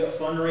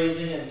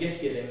fundraising and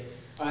gift giving,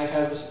 I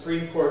have the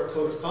Supreme Court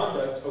Code of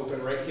Conduct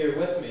open right here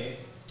with me,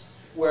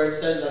 where it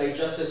says that a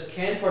justice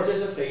can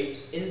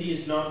participate in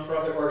these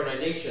nonprofit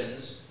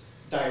organizations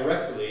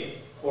directly,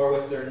 or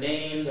with their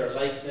name, their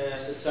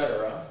likeness,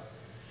 etc.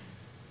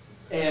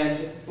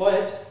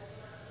 But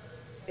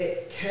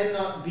it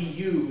cannot be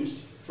used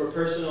for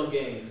personal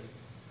gain.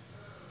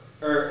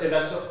 Or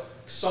that's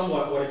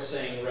somewhat what it's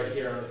saying right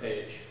here on the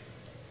page.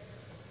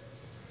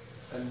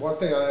 And one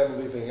thing I am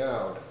leaving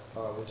out,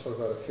 we talk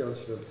about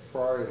appearance of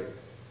impropriety.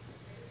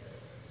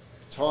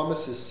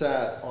 Thomas has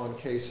sat on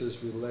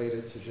cases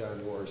related to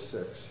January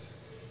 6th,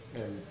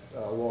 and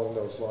along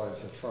those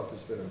lines that Trump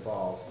has been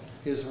involved.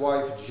 His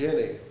wife,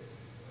 Ginny,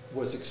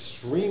 was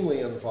extremely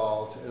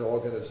involved in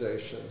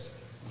organizations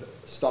that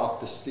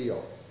Stop the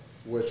Steal,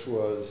 which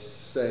was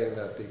saying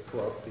that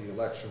the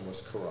election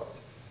was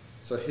corrupt.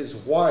 So his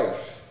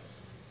wife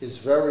is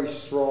very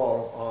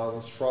strong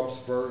on Trump's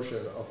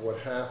version of what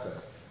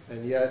happened,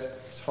 and yet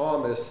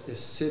Thomas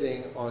is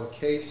sitting on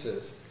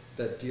cases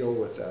that deal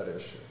with that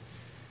issue.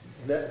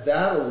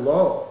 That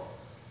alone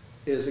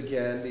is,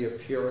 again, the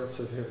appearance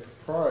of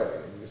impropriety.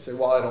 And you say,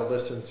 well, I don't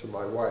listen to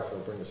my wife. I'll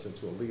bring us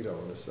into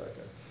Alito in a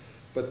second.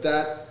 But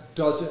that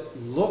doesn't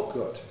look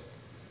good.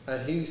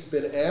 And he's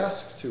been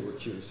asked to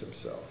recuse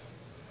himself.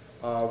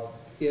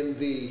 In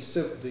the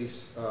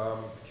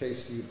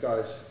case you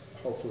guys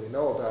hopefully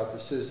know about, the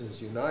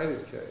Citizens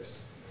United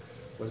case,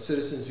 when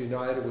Citizens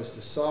United was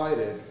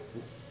decided,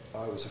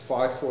 it was a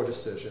 5-4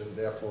 decision,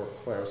 therefore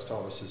Clarence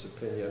Thomas's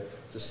opinion,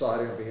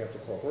 deciding on behalf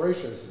of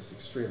corporations, is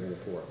extremely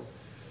important.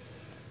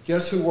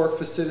 Guess who worked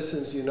for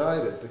Citizens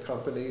United, the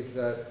company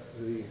that,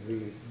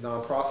 the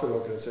nonprofit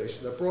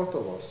organization that brought the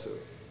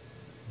lawsuit?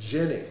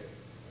 Ginny,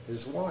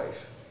 his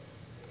wife.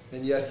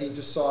 And yet he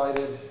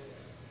decided,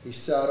 he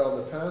sat on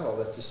the panel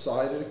that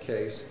decided a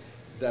case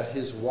that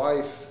his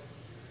wife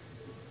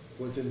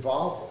was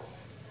involved with.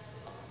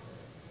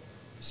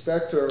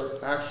 Specter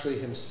actually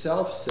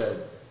himself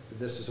said,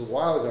 this is a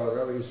while ago,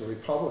 remember he was a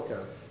Republican,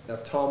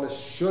 that Thomas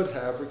should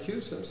have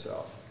recused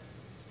himself,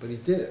 but he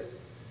didn't.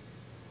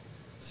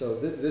 So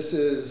this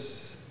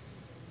is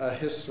a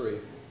history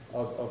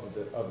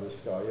of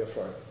this guy. Yeah,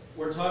 Frank.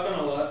 We're talking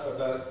a lot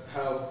about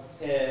how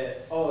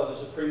the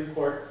Supreme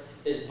Court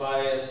is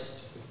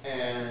biased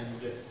and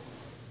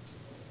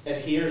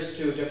adheres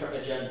to different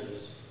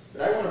agendas.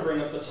 But I want to bring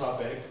up the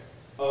topic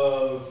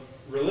of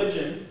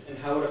religion and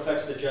how it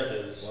affects the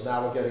judges. Well,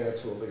 now we're getting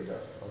into a leader.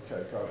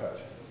 Okay, go ahead.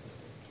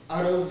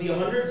 Out of the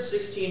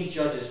 116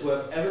 judges who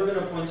have ever been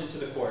appointed to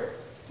the court,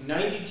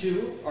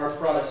 92 are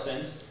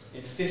Protestants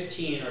and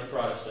 15 are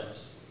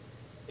Protestants.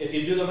 If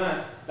you do the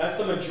math, that's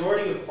the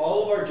majority of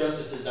all of our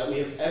justices that we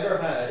have ever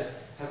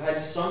have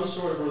had some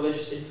sort of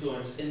religious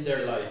influence in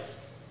their life.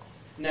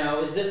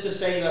 Now, is this to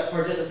say that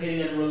participating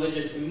in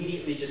religion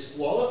immediately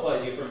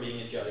disqualifies you from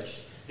being a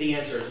judge? The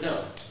answer is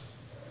no.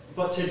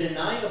 But to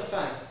deny the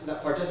fact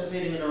that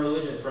participating in a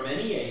religion from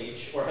any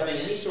age or having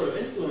any sort of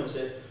influence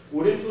it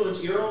would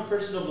influence your own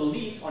personal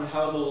belief on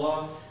how the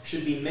law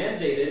should be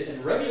mandated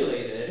and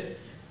regulated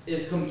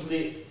is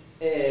complete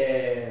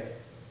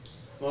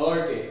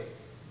malarkey.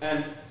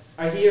 And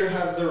I here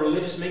have the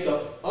religious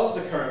makeup of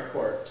the current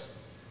court.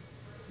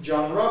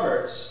 John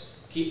Roberts,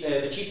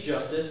 the Chief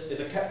Justice,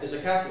 is a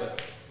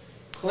Catholic.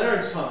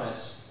 Clarence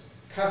Thomas,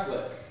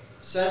 Catholic.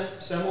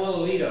 Samuel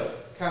Alito,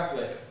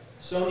 Catholic.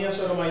 Sonia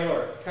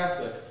Sotomayor,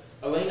 Catholic.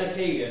 Elena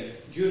Kagan,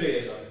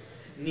 Judaism.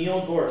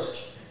 Neil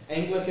Gorsuch,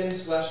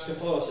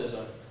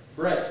 Anglican/Catholicism.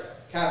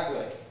 Brett,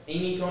 Catholic.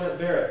 Amy Conant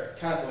Barrett,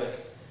 Catholic.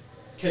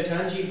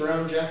 Ketanji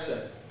Brown Jackson,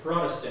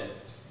 Protestant.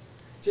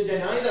 To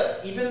deny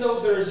that, even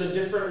though there's a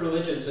different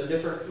religions and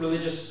different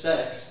religious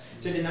sects,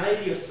 to deny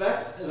the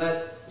effect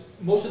that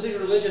most of these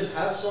religions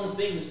have some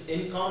things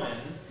in common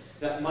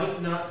that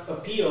might not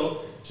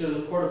appeal to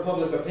the court of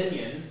public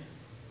opinion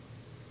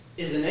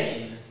is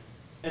inane.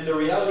 And the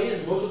reality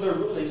is most of their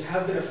rulings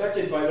have been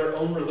affected by their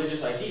own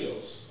religious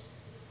ideals.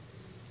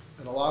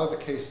 And a lot of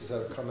the cases that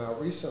have come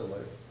out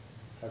recently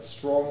have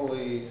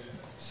strongly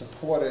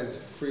supported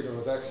freedom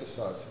of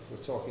exercise. If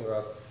we're talking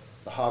about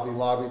the Hobby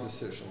Lobby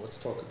decision, let's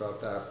talk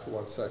about that for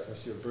 1 second.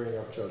 So you're bringing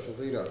up Judge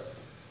Alito.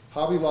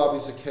 Hobby Lobby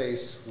is a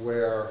case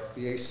where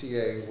the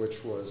ACA,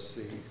 which was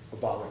the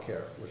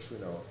Obamacare, which we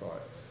know by,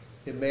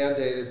 it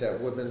mandated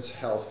that women's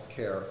health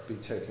care be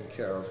taken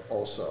care of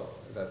also,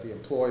 that the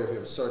employer, if you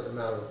have a certain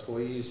amount of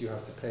employees, you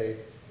have to pay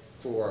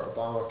for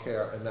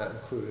Obamacare, and that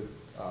included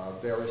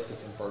various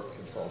different birth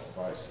control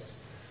devices.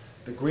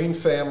 The Green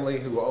family,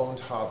 who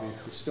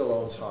still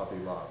owns Hobby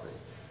Lobby,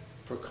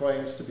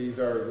 proclaims to be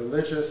very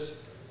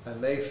religious,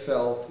 and they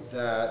felt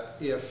that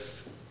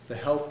if the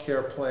health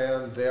care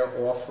plan they're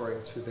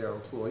offering to their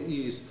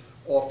employees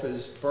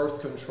offers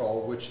birth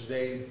control, which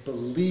they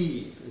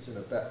believe is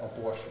an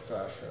abortion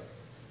fashion,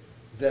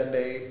 then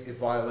it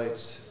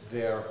violates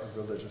their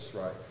religious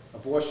right.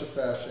 Abortion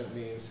fashion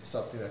means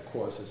something that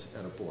causes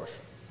an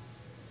abortion.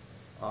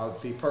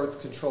 The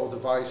birth control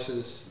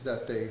devices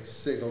that they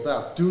singled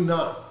out do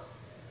not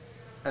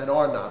and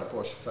are not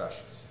abortion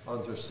fashions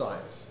under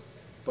science,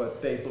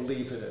 but they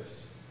believe it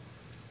is.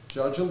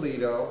 Judge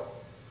Alito,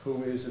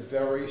 who is a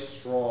very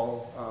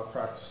strong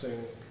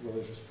practicing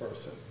religious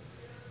person,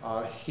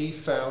 he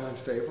found in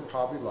favor of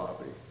Hobby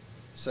Lobby,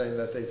 saying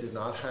that they did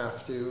not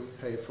have to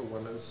pay for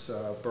women's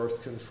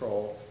birth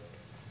control,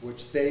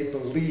 which they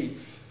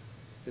believe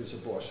is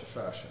abortion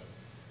fashion.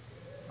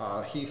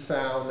 He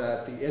found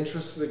that the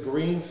interest of the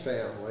Green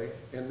family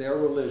in their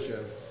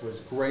religion was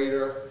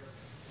greater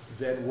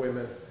than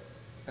women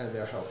and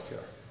their health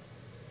care.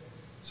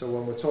 So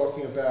when we're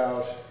talking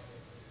about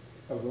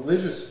a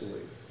religious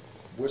belief,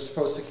 we're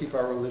supposed to keep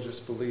our religious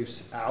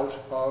beliefs out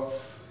of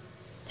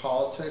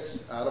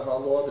politics, out of our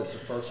law. There's the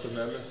First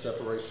Amendment,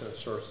 separation of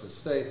church and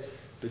state.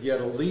 But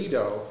yet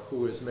Alito,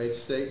 who has made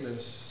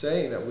statements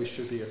saying that we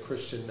should be a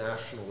Christian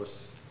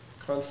nationalist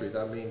country,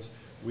 that means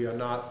we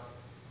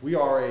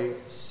are a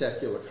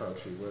secular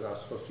country. We're not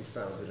supposed to be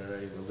founded in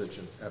any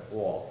religion at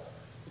all.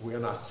 We are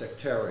not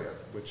sectarian,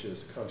 which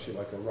is a country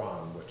like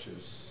Iran, which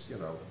is,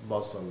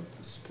 Muslim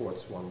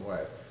supports one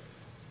way.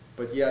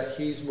 But yet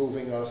he's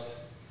moving us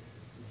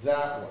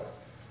that way.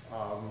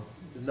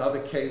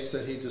 Another case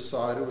that he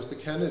decided was the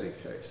Kennedy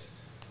case,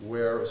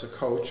 where it was a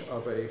coach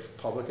of a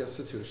public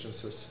institution,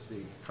 so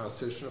the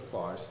Constitution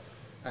applies,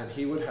 and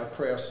he would have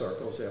prayer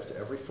circles after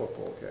every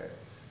football game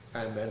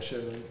and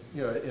mention,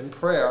 in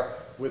prayer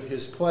with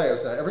his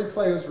players. Now, every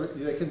player,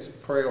 they can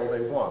pray all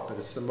they want, but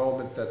it's the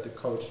moment that the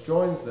coach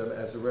joins them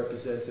as a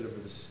representative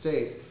of the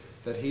state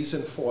that he's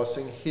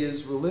enforcing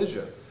his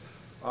religion.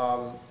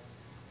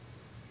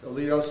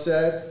 Alito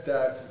said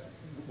that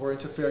we're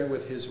interfering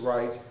with his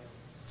right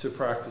to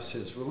practice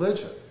his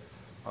religion,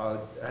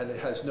 and it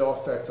has no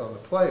effect on the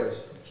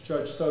players.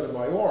 Judge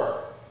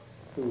Sotomayor,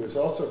 who is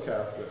also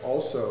Catholic,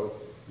 also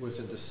was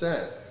in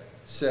dissent,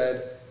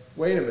 said,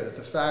 wait a minute,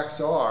 the facts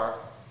are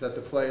that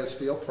the players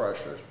feel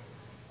pressured.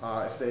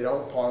 If they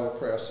don't part of the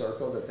prayer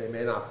circle, that they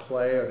may not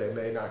play or they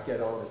may not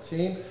get on the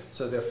team,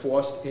 so they're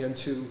forced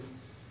into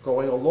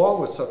going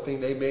along with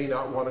something they may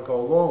not want to go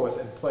along with.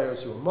 And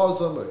players who are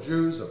Muslim or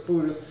Jews or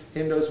Buddhists,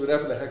 Hindus,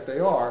 whatever the heck they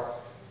are,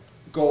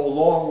 go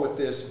along with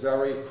this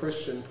very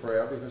Christian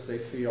prayer because they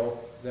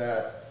feel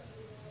that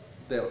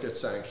they'll get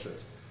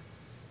sanctions.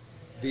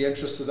 The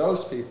interests of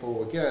those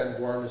people, again,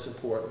 weren't as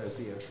important as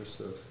the interests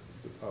of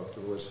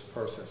the religious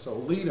person. So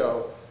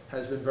Alito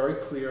has been very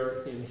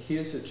clear in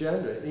his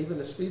agenda, and even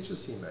the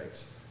speeches he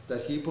makes,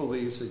 that he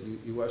believes that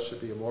the U.S.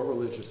 should be a more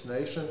religious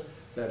nation,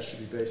 that it should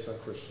be based on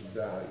Christian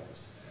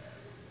values.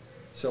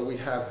 So we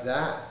have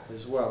that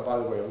as well. By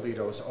the way,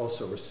 Alito has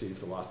also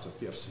received lots of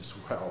gifts as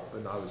well,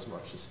 but not as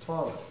much as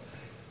Thomas.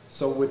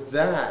 So with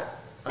that,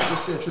 I'm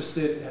just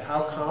interested in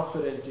how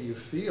confident do you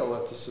feel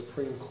that the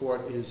Supreme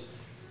Court is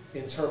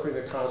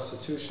interpreting the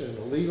Constitution in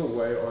a legal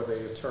way, or are they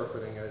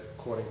interpreting it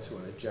according to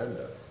an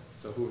agenda?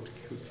 So who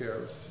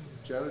cares?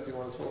 Jenna, do you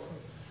want to talk?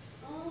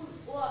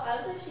 Well, I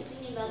was actually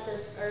thinking about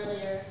this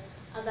earlier,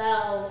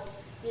 about,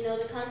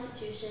 the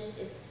Constitution,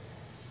 it's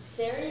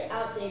very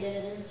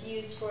outdated and it's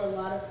used for a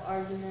lot of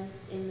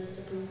arguments in the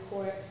Supreme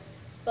Court,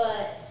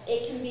 but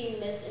it can be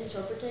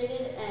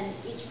misinterpreted, and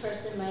each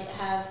person might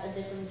have a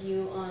different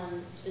view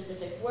on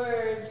specific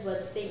words,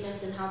 what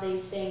statements, and how they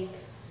think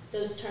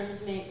those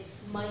terms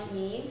might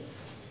mean.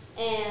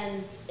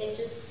 And it's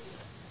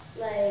just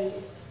like,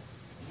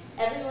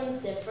 everyone's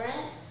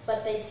different,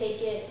 but they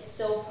take it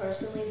so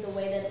personally the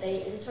way that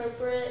they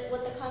interpret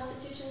what the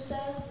Constitution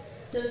says.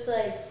 So it's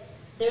like,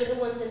 they're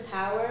the ones in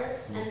power,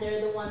 and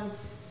they're the ones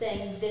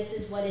saying this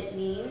is what it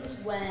means,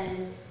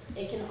 when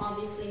it can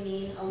obviously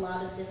mean a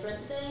lot of different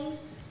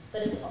things,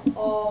 but it's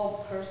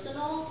all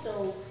personal,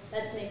 so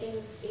that's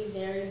making a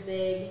very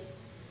big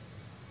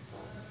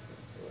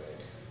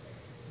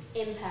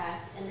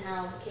impact in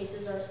how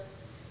cases are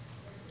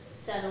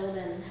settled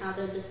and how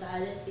they're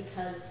decided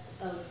because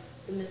of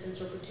the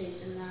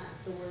misinterpretation that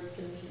the words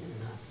can mean in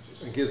the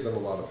Constitution. It gives them a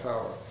lot of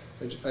power.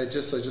 I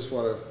just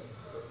want to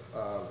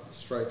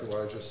strengthen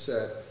what I just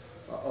said.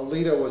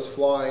 Alito was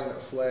flying a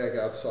flag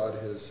outside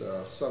his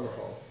summer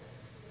home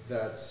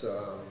that's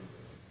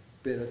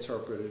been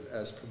interpreted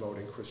as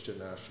promoting Christian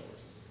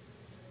nationalism.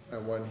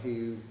 And when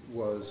he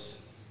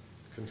was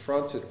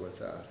confronted with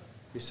that,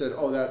 he said,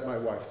 oh, my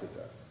wife did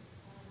that.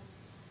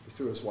 He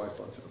threw his wife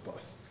onto the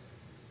bus.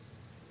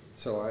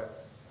 So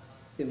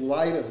in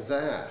light of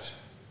that,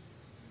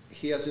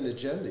 he has an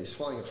agenda. He's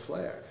flying a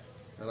flag.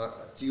 And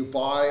do you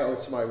buy, oh,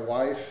 it's my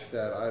wife,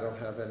 that I don't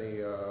have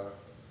any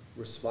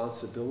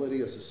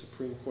responsibility as a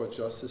Supreme Court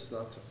justice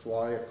not to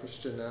fly a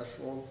Christian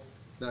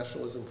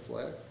nationalism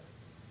flag?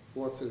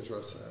 Who wants to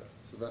address that?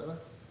 Savannah?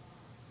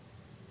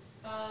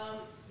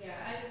 Yeah,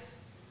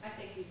 I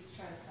think he's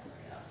trying to cover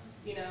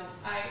it up.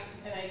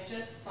 I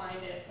just find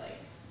it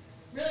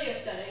really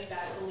upsetting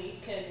that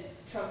belief can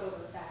trump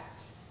over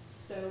fact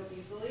so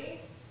easily,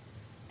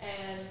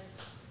 and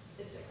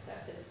it's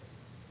accepted.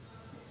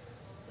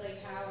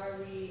 How are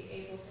we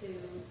able to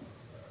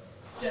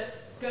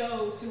just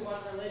go to one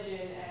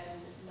religion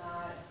and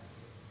not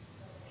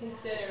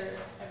consider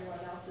everyone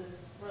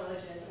else's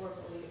religion or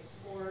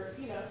beliefs or,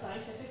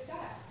 scientific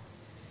facts?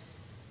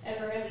 And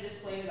for him to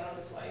just blame it on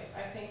his wife,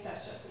 I think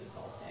that's just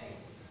insulting.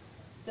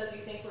 Does he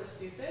think we're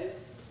stupid?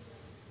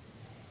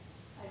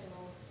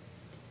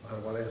 I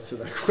don't want to answer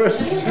that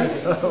question.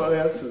 I don't want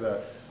to answer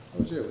that.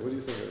 What do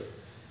you think of it?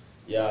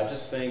 Yeah, I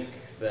just think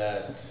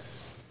that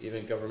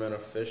even government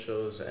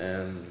officials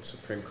and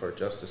Supreme Court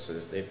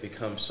justices, they've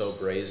become so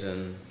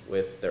brazen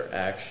with their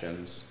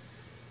actions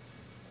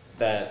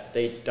that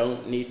they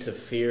don't need to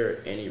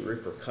fear any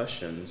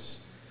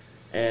repercussions.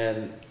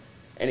 And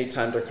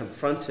anytime they're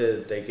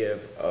confronted, they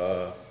give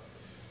a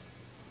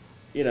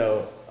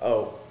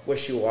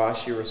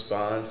wishy-washy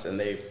response, and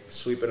they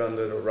sweep it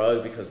under the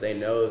rug because they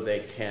know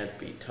they can't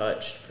be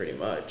touched, pretty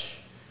much.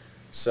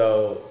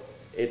 So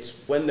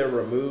it's when they're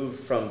removed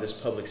from this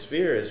public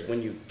sphere is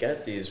when you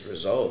get these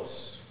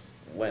results,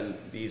 when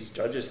these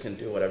judges can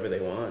do whatever they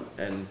want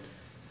and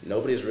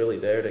nobody's really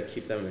there to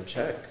keep them in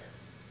check.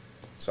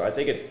 So I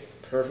think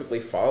it perfectly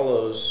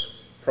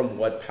follows from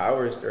what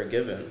powers they're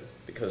given,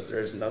 because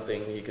there's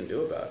nothing you can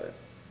do about it.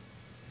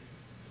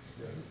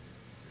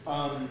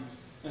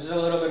 This is a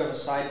little bit of a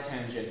side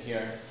tangent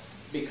here,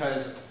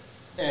 because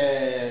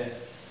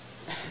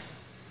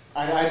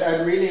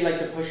I'd really like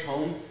to push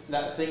home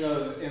that thing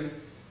of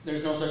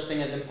there's no such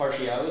thing as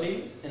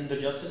impartiality in the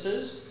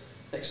justices.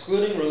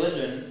 Excluding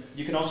religion,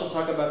 you can also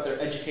talk about their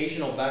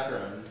educational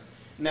background.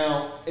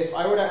 Now, if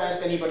I were to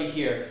ask anybody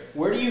here,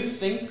 where do you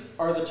think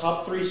are the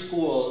top 3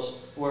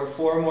 schools where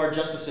 4 or more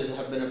justices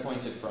have been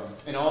appointed from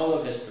in all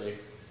of history?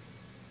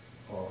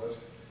 Harvard.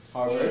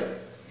 Harvard,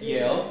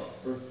 Yale,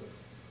 Princeton.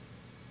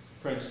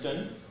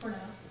 Princeton, Cornell.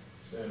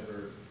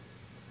 Stanford.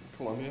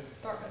 Columbia.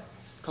 Dartmouth.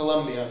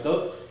 Columbia.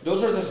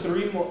 Those are the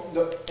 3 more.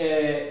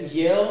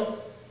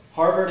 Yale,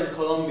 Harvard, and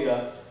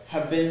Columbia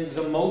have been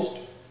the most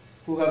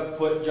who have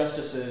put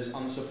justices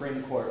on the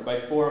Supreme Court by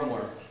 4 or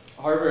more.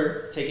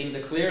 Harvard taking the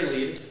clear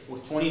lead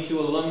with 22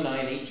 alumni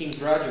and 18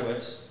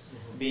 graduates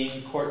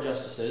being court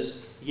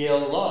justices. Yale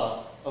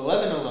Law,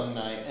 11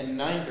 alumni and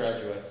 9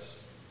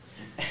 graduates.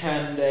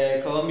 And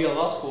Columbia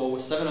Law School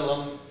with 7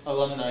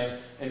 alumni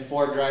and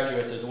 4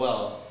 graduates as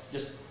well.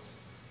 Just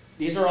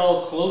these are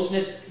all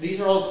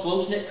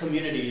close-knit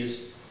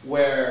communities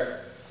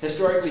where,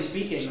 historically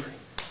speaking,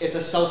 it's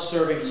a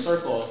self-serving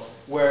circle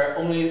where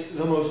only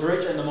the most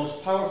rich and the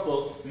most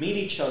powerful meet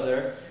each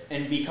other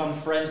and become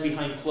friends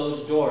behind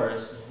closed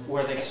doors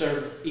where they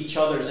serve each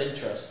other's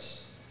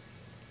interests.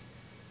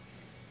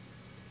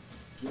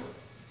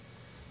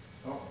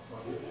 Oh,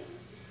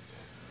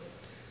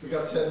 we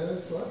got 10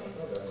 minutes left?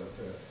 Oh, that went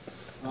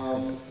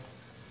fast.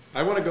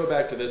 I want to go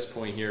back to this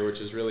point here,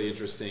 which is really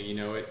interesting. You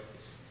know,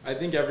 I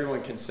think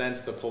everyone can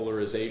sense the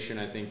polarization.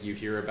 I think you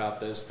hear about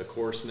this, the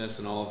coarseness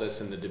and all of this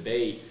in the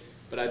debate.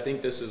 But I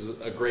think this is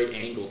a great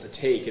angle to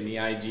take, and the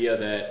idea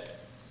that,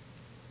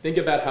 think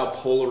about how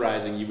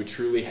polarizing you would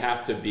truly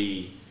have to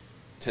be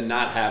to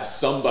not have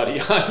somebody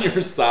on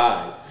your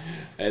side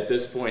at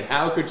this point.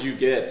 How could you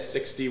get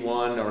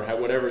 61 or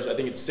whatever, I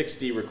think it's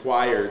 60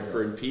 required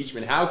for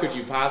impeachment. How could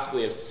you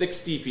possibly have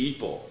 60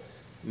 people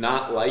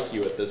not like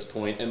you at this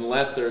point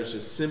unless there's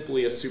just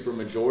simply a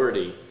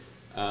supermajority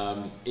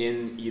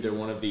in either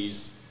one of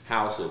these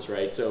houses,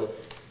 right? So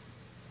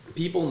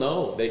people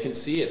know, they can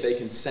see it, they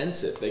can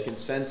sense it, they can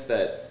sense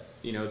that,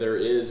 you know, there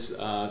is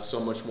so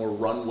much more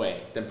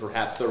runway than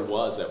perhaps there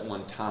was at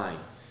one time,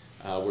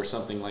 where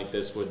something like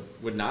this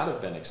would not have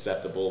been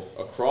acceptable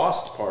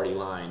across party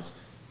lines.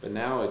 But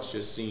now it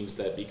just seems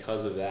that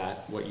because of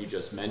that, what you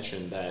just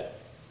mentioned, that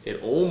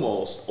it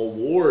almost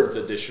awards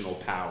additional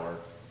power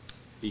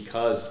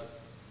because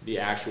the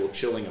actual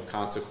chilling of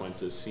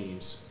consequences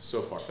seems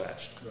so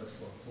far-fetched.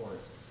 Excellent point.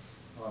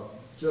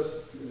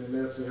 Just in the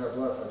minutes we have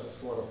left, I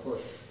just want to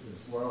push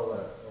as well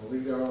that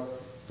Alito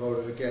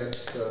voted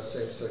against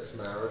same-sex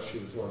marriage. He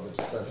was one of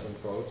the dissenting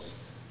votes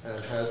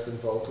and has been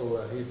vocal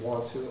that he'd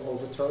want to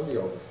overturn the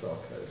Obergefell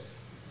case,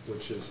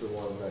 which is the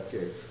one that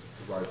gave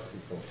the right to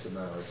people to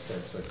marry,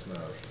 same-sex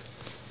marriage.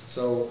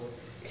 So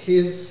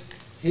his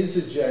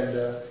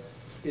agenda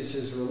is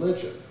his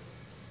religion.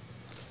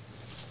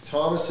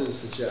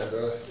 Thomas's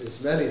agenda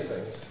is many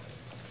things,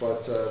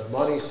 but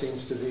money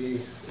seems to be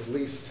at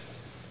least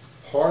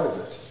part of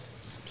it.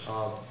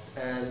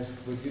 And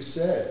what you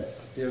said,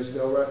 there's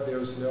no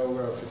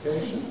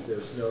ramifications,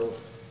 there's no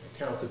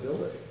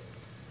accountability.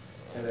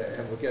 And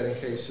we're getting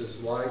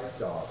cases like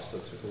Dobbs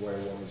that took away a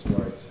woman's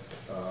right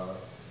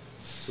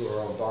to her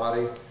own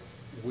body.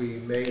 We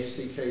may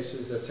see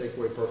cases that take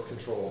away birth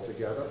control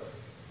altogether.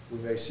 We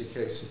may see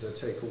cases that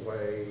take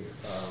away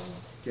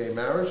gay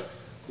marriage.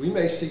 We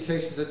may see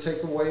cases that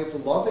take away the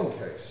Loving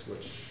case,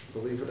 which,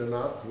 believe it or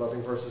not,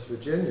 Loving versus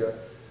Virginia.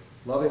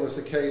 Loving was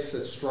the case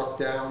that struck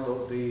down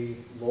the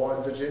law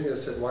in Virginia that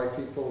said white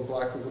people and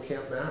black people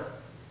can't marry.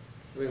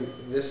 I mean,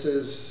 this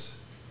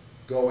is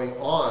going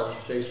on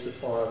based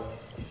upon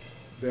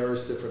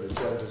various different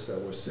agendas that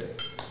we're seeing.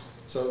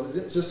 So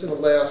just in the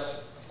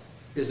last,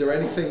 is there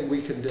anything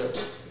we can do,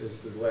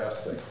 is the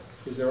last thing.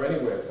 Is there any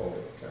way of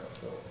holding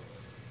accountability?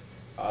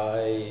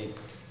 I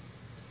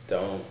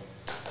don't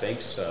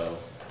think so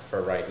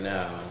for right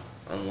now,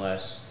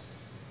 unless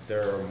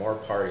there are more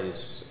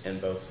parties in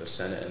both the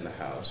Senate and the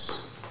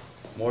House,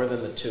 more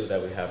than the 2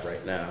 that we have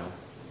right now.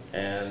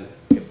 And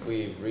if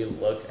we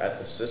relook at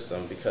the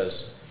system,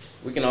 because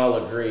we can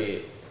all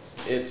agree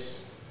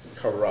it's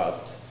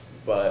corrupt,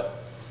 but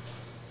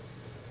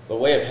the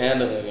way of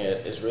handling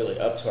it is really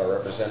up to our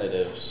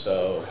representatives,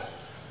 so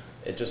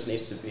it just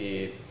needs to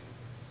be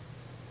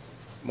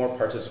more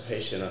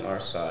participation on our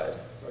side.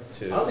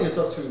 I don't think it's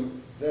up to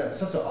them,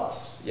 it's up to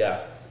us.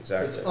 Yeah,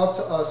 exactly. It's up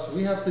to us.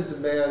 We have to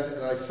demand,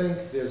 and I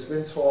think there's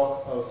been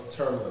talk of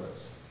term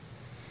limits.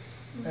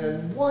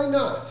 And why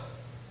not?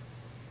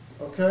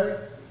 Okay?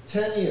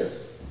 10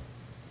 years.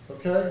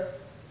 Okay?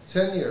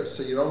 10 years,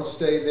 so you don't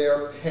stay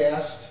there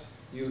past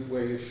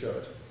where you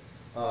should.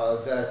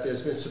 That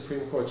there's been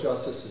Supreme Court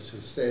justices who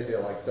stayed there,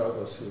 like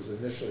Douglas, who was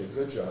initially a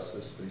good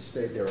justice, but he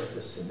stayed there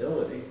into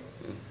senility.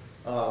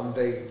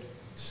 They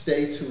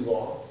stayed too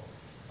long.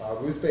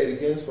 Ruth Bader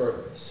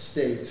Ginsburg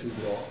stayed too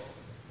long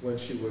when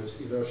she was,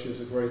 even though she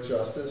was a great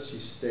justice, she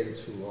stayed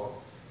too long.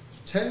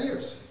 10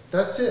 years,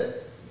 that's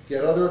it.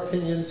 Get other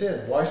opinions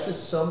in. Why should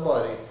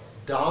somebody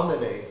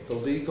dominate the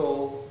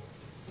legal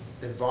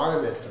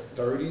environment for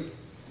 30,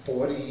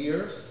 40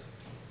 years?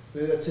 I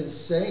mean, that's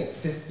insane.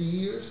 50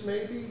 years,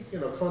 maybe? You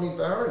know, Coney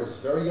Barrett is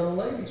a very young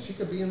lady. She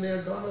could be in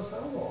there God knows how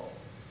long.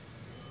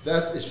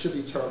 It should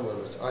be term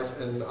limits.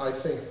 And I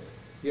think,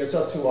 yeah, it's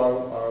up to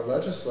our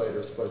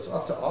legislators, but it's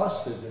up to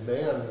us to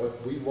demand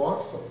what we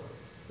want from them.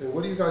 I mean,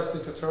 what do you guys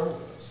think of term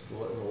limits in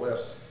the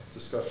last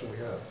discussion we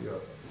had? Yeah.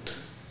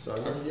 So,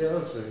 yeah, I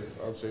would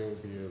say it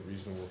would be a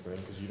reasonable thing,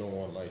 because you don't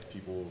want like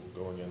people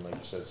going in, like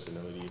you said,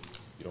 senility.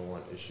 You don't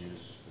want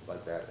issues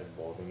like that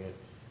involving it.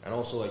 And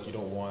also, like, you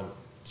don't want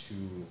to,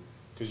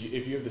 because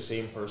if you have the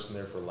same person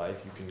there for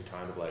life, you can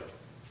kind of like,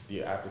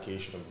 the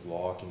application of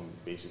law can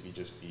basically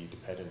just be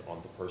dependent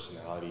on the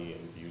personality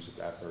and views of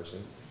that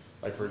person.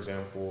 Like, for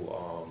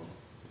example,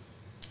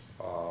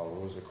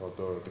 what was it called?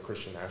 The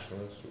Christian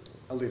nationalist?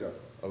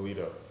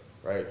 Alito,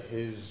 right?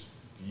 His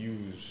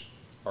views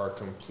are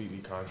completely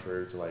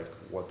contrary to like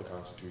what the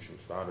Constitution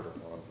was founded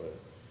upon, but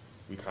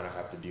we kind of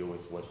have to deal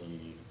with what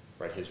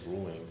his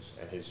rulings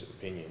and his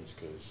opinions,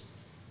 because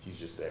he's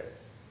just there.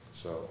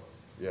 So,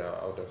 yeah,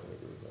 I would definitely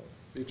agree with that.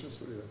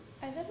 Beatrice, what do you think?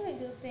 I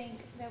definitely do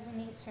think that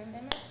we need term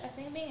limits. I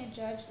think being a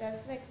judge,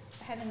 that's like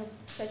having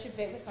such a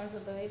big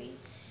responsibility.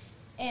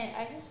 And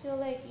I just feel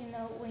like, you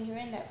know, when you're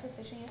in that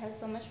position, you have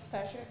so much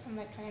pressure from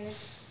like trying to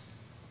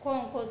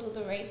quote unquote do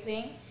the right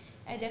thing.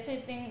 I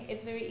definitely think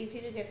it's very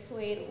easy to get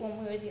swayed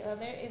one way or the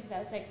other if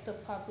that's like the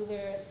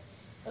popular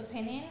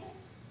opinion.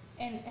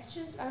 And it's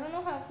just, I don't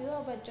know how I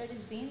feel about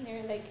judges being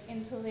there like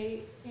until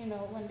they, you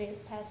know, when they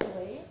pass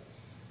away.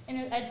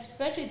 And I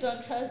especially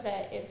don't trust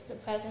that it's the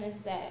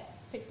presidents that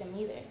pick them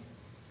either.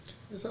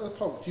 Is that the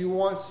problem? Do you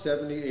want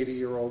 70,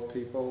 80-year-old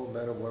people,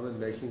 men and women,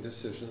 making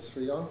decisions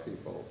for young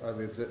people? I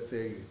mean,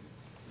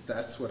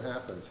 that's what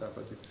happens. How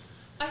about you?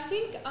 I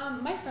think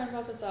my friend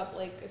brought this up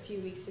like a few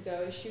weeks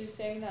ago. She was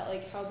saying that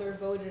like how they're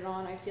voted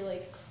on, I feel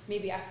like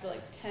maybe after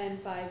like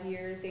 5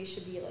 years, they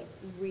should be like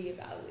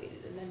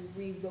reevaluated and then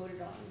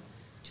re-voted on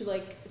to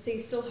like, they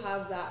still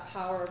have that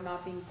power of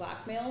not being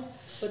blackmailed,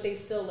 but they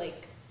still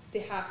like, they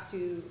have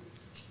to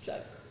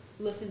like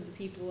listen to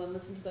people and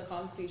listen to the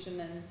Constitution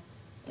and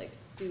like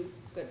do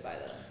good by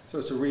the. So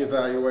it's a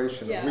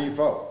reevaluation, Yeah. a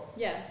revote.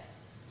 Yes.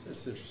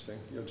 It's interesting.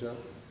 You, Joe?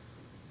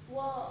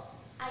 Well,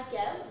 I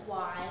get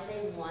why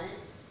they want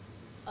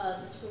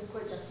the Supreme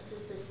Court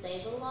justices to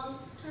stay the long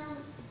term,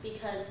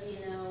 because, you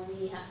know,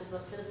 we have to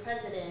vote for the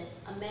president,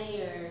 a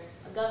mayor,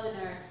 a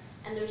governor,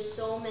 and there's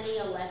so many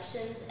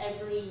elections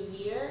every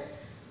year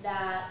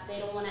that they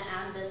don't want to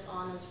add this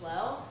on as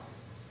well.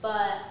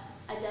 But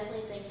I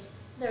definitely think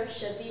there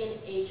should be an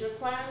age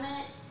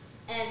requirement,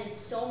 and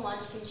so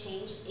much can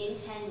change in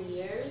 10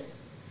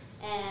 years,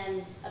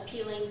 and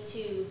appealing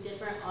to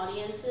different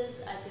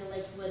audiences, I feel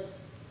like would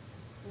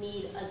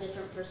need a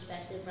different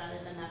perspective rather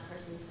than that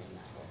person saying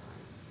that whole time.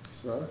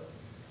 Samantha?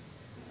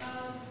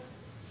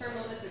 Term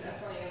limits are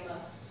definitely a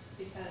must,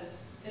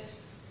 because it's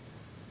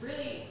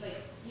really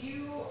like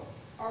you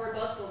are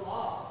above the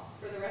law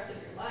for the rest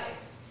of your life.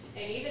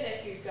 And even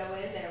if you go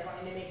in there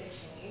wanting to make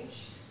a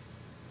change,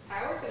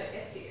 power's going to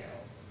get to you.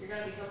 You're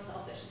going to become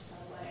selfish in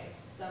some way,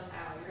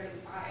 somehow. You're going to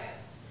be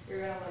biased. You're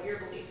going to want your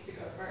beliefs to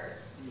go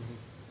first.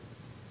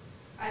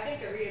 I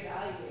think the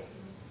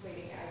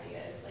reevaluating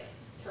idea is like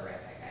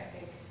terrific. I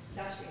think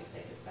that should be in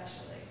place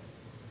especially.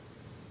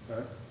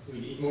 Okay. We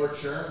need more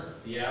churn.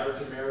 The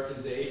average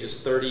American's age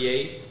is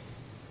 38.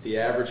 The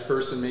average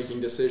person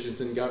making decisions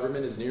in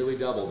government is nearly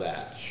double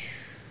that.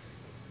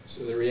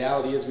 So the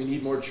reality is we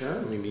need more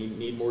churn. We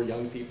need more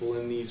young people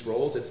in these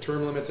roles. It's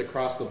term limits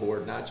across the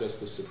board, not just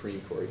the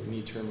Supreme Court. You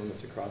need term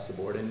limits across the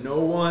board. And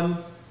no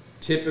one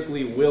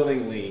typically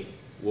willingly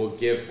will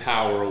give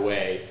power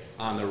away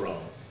on their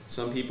own.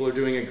 Some people are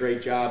doing a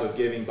great job of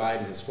giving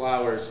Biden his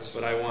flowers,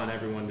 but I want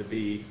everyone to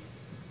be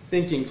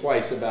thinking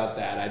twice about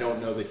that. I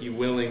don't know that he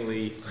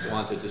willingly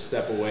wanted to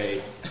step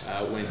away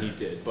when he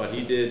did, but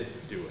he did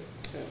do it.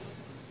 Yeah.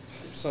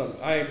 So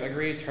I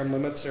agree, term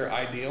limits are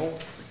ideal,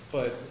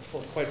 but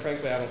quite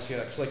frankly, I don't see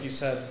that, because like you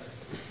said,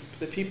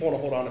 the people want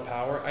to hold on to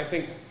power. I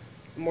think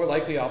the more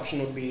likely option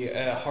would be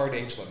a hard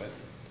age limit.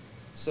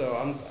 So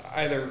I'm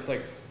either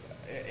like,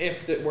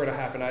 if that were to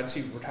happen, I'd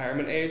see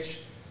retirement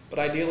age, but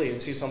ideally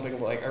you'd see something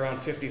like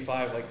around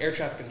 55, like air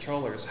traffic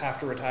controllers have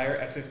to retire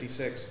at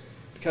 56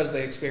 because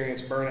they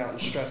experience burnout and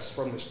stress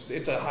from this.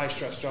 It's a high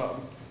stress job.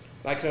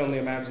 I can only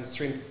imagine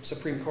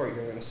Supreme Court,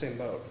 you're in the same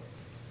boat.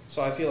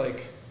 So I feel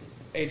like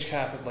age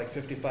cap at like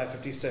 55,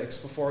 56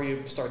 before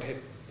you start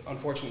hit,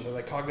 unfortunately,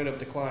 like cognitive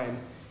decline,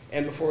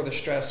 and before the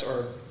stress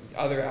or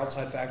other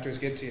outside factors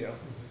get to you.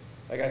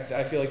 Like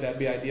I feel like that'd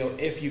be ideal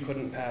if you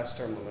couldn't pass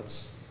term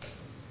limits.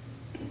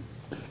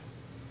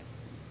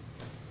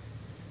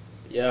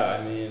 Yeah,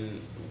 I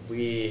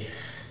mean,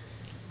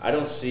 I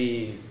don't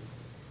see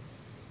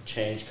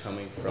change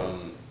coming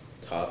from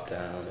top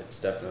down. It's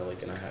definitely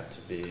going to have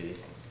to be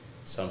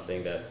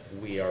something that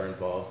we are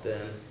involved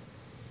in.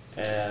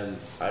 And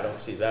I don't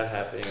see that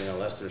happening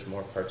unless there's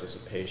more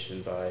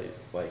participation by,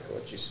 like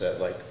what you said,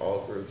 like all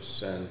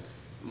groups and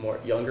more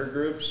younger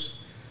groups.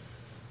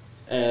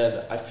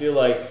 And I feel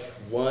like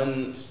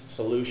one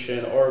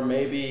solution, or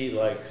maybe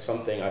like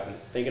something I've been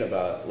thinking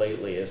about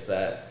lately, is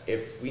that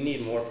if we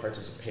need more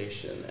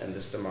participation and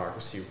this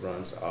democracy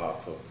runs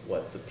off of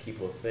what the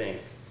people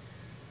think,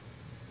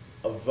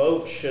 a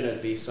vote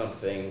shouldn't be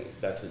something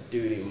that's a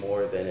duty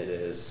more than it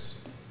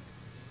is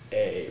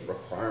a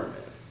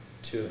requirement.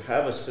 To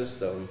have a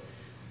system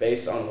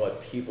based on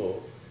what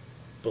people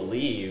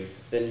believe,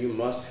 then you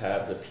must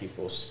have the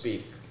people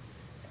speak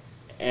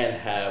and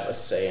have a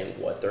say in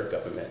what their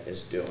government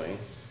is doing.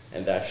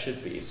 And that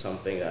should be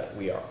something that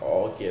we are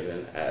all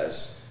given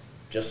as,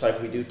 just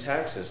like we do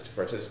taxes to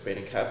participate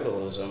in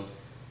capitalism,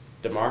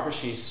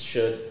 democracy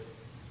should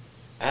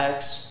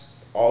ask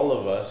all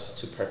of us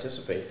to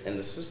participate in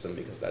the system,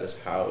 because that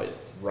is how it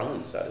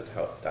runs,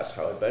 that's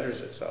how it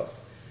betters itself.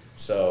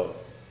 So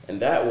in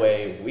that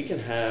way, we can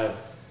have,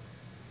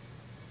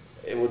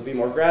 it would be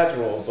more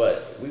gradual,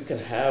 but we can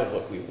have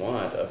what we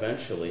want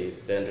eventually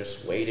than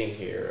just waiting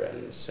here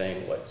and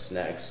saying what's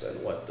next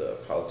and what the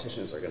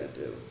politicians are going to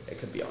do. It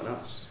could be on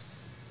us.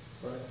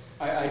 Right.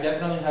 I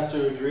definitely have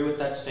to agree with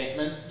that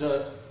statement.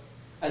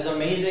 As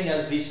amazing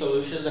as these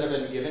solutions that have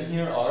been given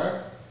here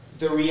are,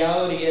 the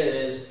reality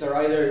is they're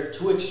either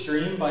too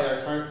extreme by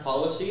our current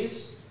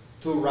policies,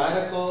 too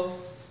radical,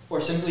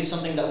 or simply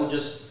something that will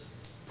just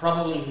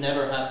probably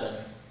never happen.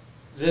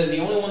 The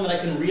only one that I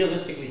can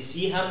realistically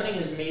see happening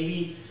is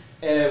maybe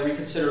a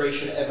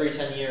reconsideration every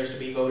 10 years to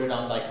be voted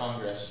on by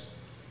Congress.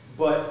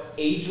 But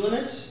age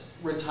limits,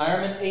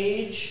 retirement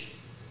age,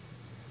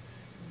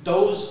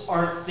 those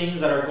aren't things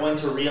that are going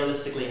to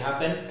realistically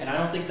happen, and I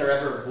don't think there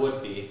ever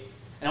would be.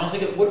 And I don't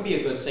think it would be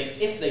a good thing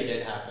if they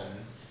did happen.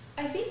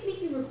 I think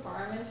making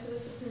requirements for the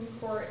Supreme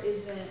Court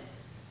isn't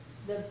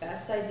the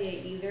best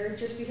idea either,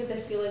 just because I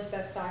feel like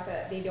the fact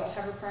that they don't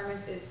have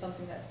requirements is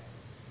something that's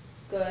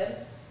good.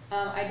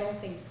 I don't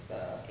think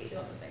the age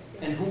limit thing.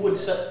 And who would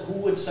set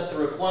the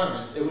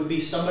requirements? It would be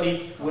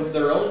somebody with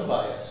their own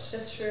bias.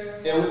 That's true.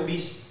 It would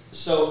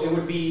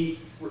be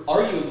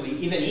arguably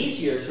even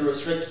easier to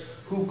restrict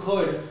who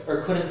could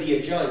or couldn't be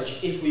a judge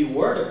if we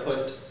were to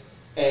put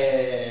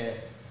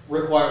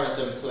requirements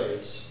in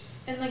place.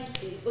 And like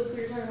we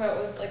were talking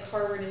about with like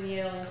Harvard and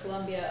Yale and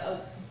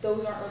Columbia,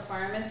 those aren't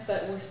requirements,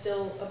 but we're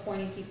still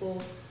appointing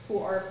people who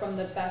are from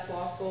the best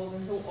law schools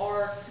and who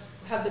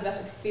have the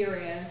best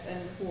experience, and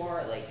who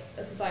are, like,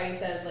 a society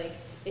says, like,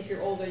 if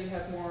you're older, you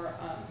have more,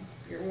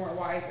 you're more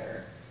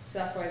wiser. So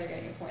that's why they're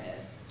getting appointed.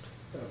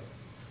 Yeah.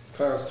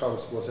 Clarence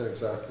Thomas wasn't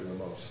exactly the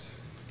most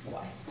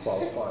Wise.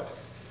 qualified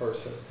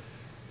person.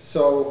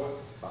 So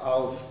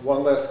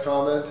one last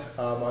comment.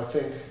 I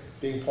think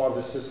being part of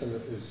the system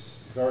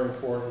is very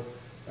important.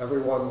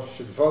 Everyone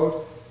should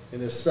vote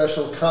in a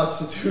special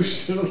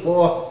constitutional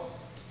law.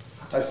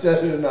 I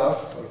said it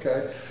enough,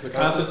 okay? It's the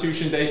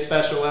Constitution Day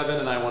special, Evan,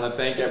 and I want to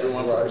thank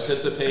everyone for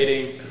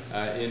participating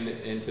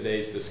in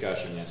today's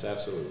discussion. Yes,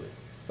 absolutely.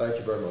 Thank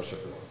you very much,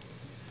 everyone.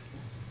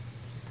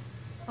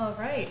 All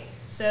right.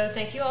 So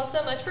thank you all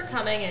so much for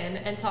coming in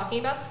and talking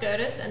about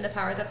SCOTUS and the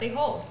power that they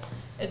hold.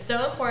 It's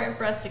so important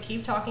for us to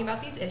keep talking about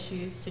these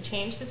issues, to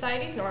change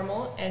society's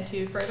normal, and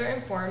to further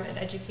inform and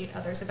educate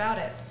others about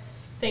it.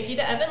 Thank you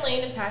to Evan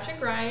Lane and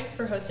Patrick Ryan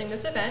for hosting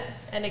this event.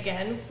 And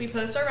again, we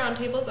post our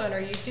roundtables on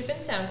our YouTube and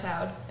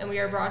SoundCloud, and we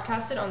are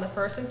broadcasted on the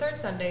first and third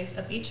Sundays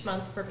of each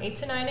month from 8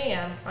 to 9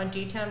 a.m. on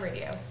G-Town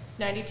Radio,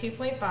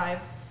 92.5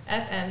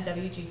 FM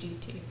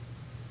WGGT.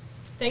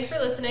 Thanks for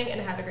listening, and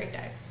have a great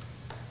day.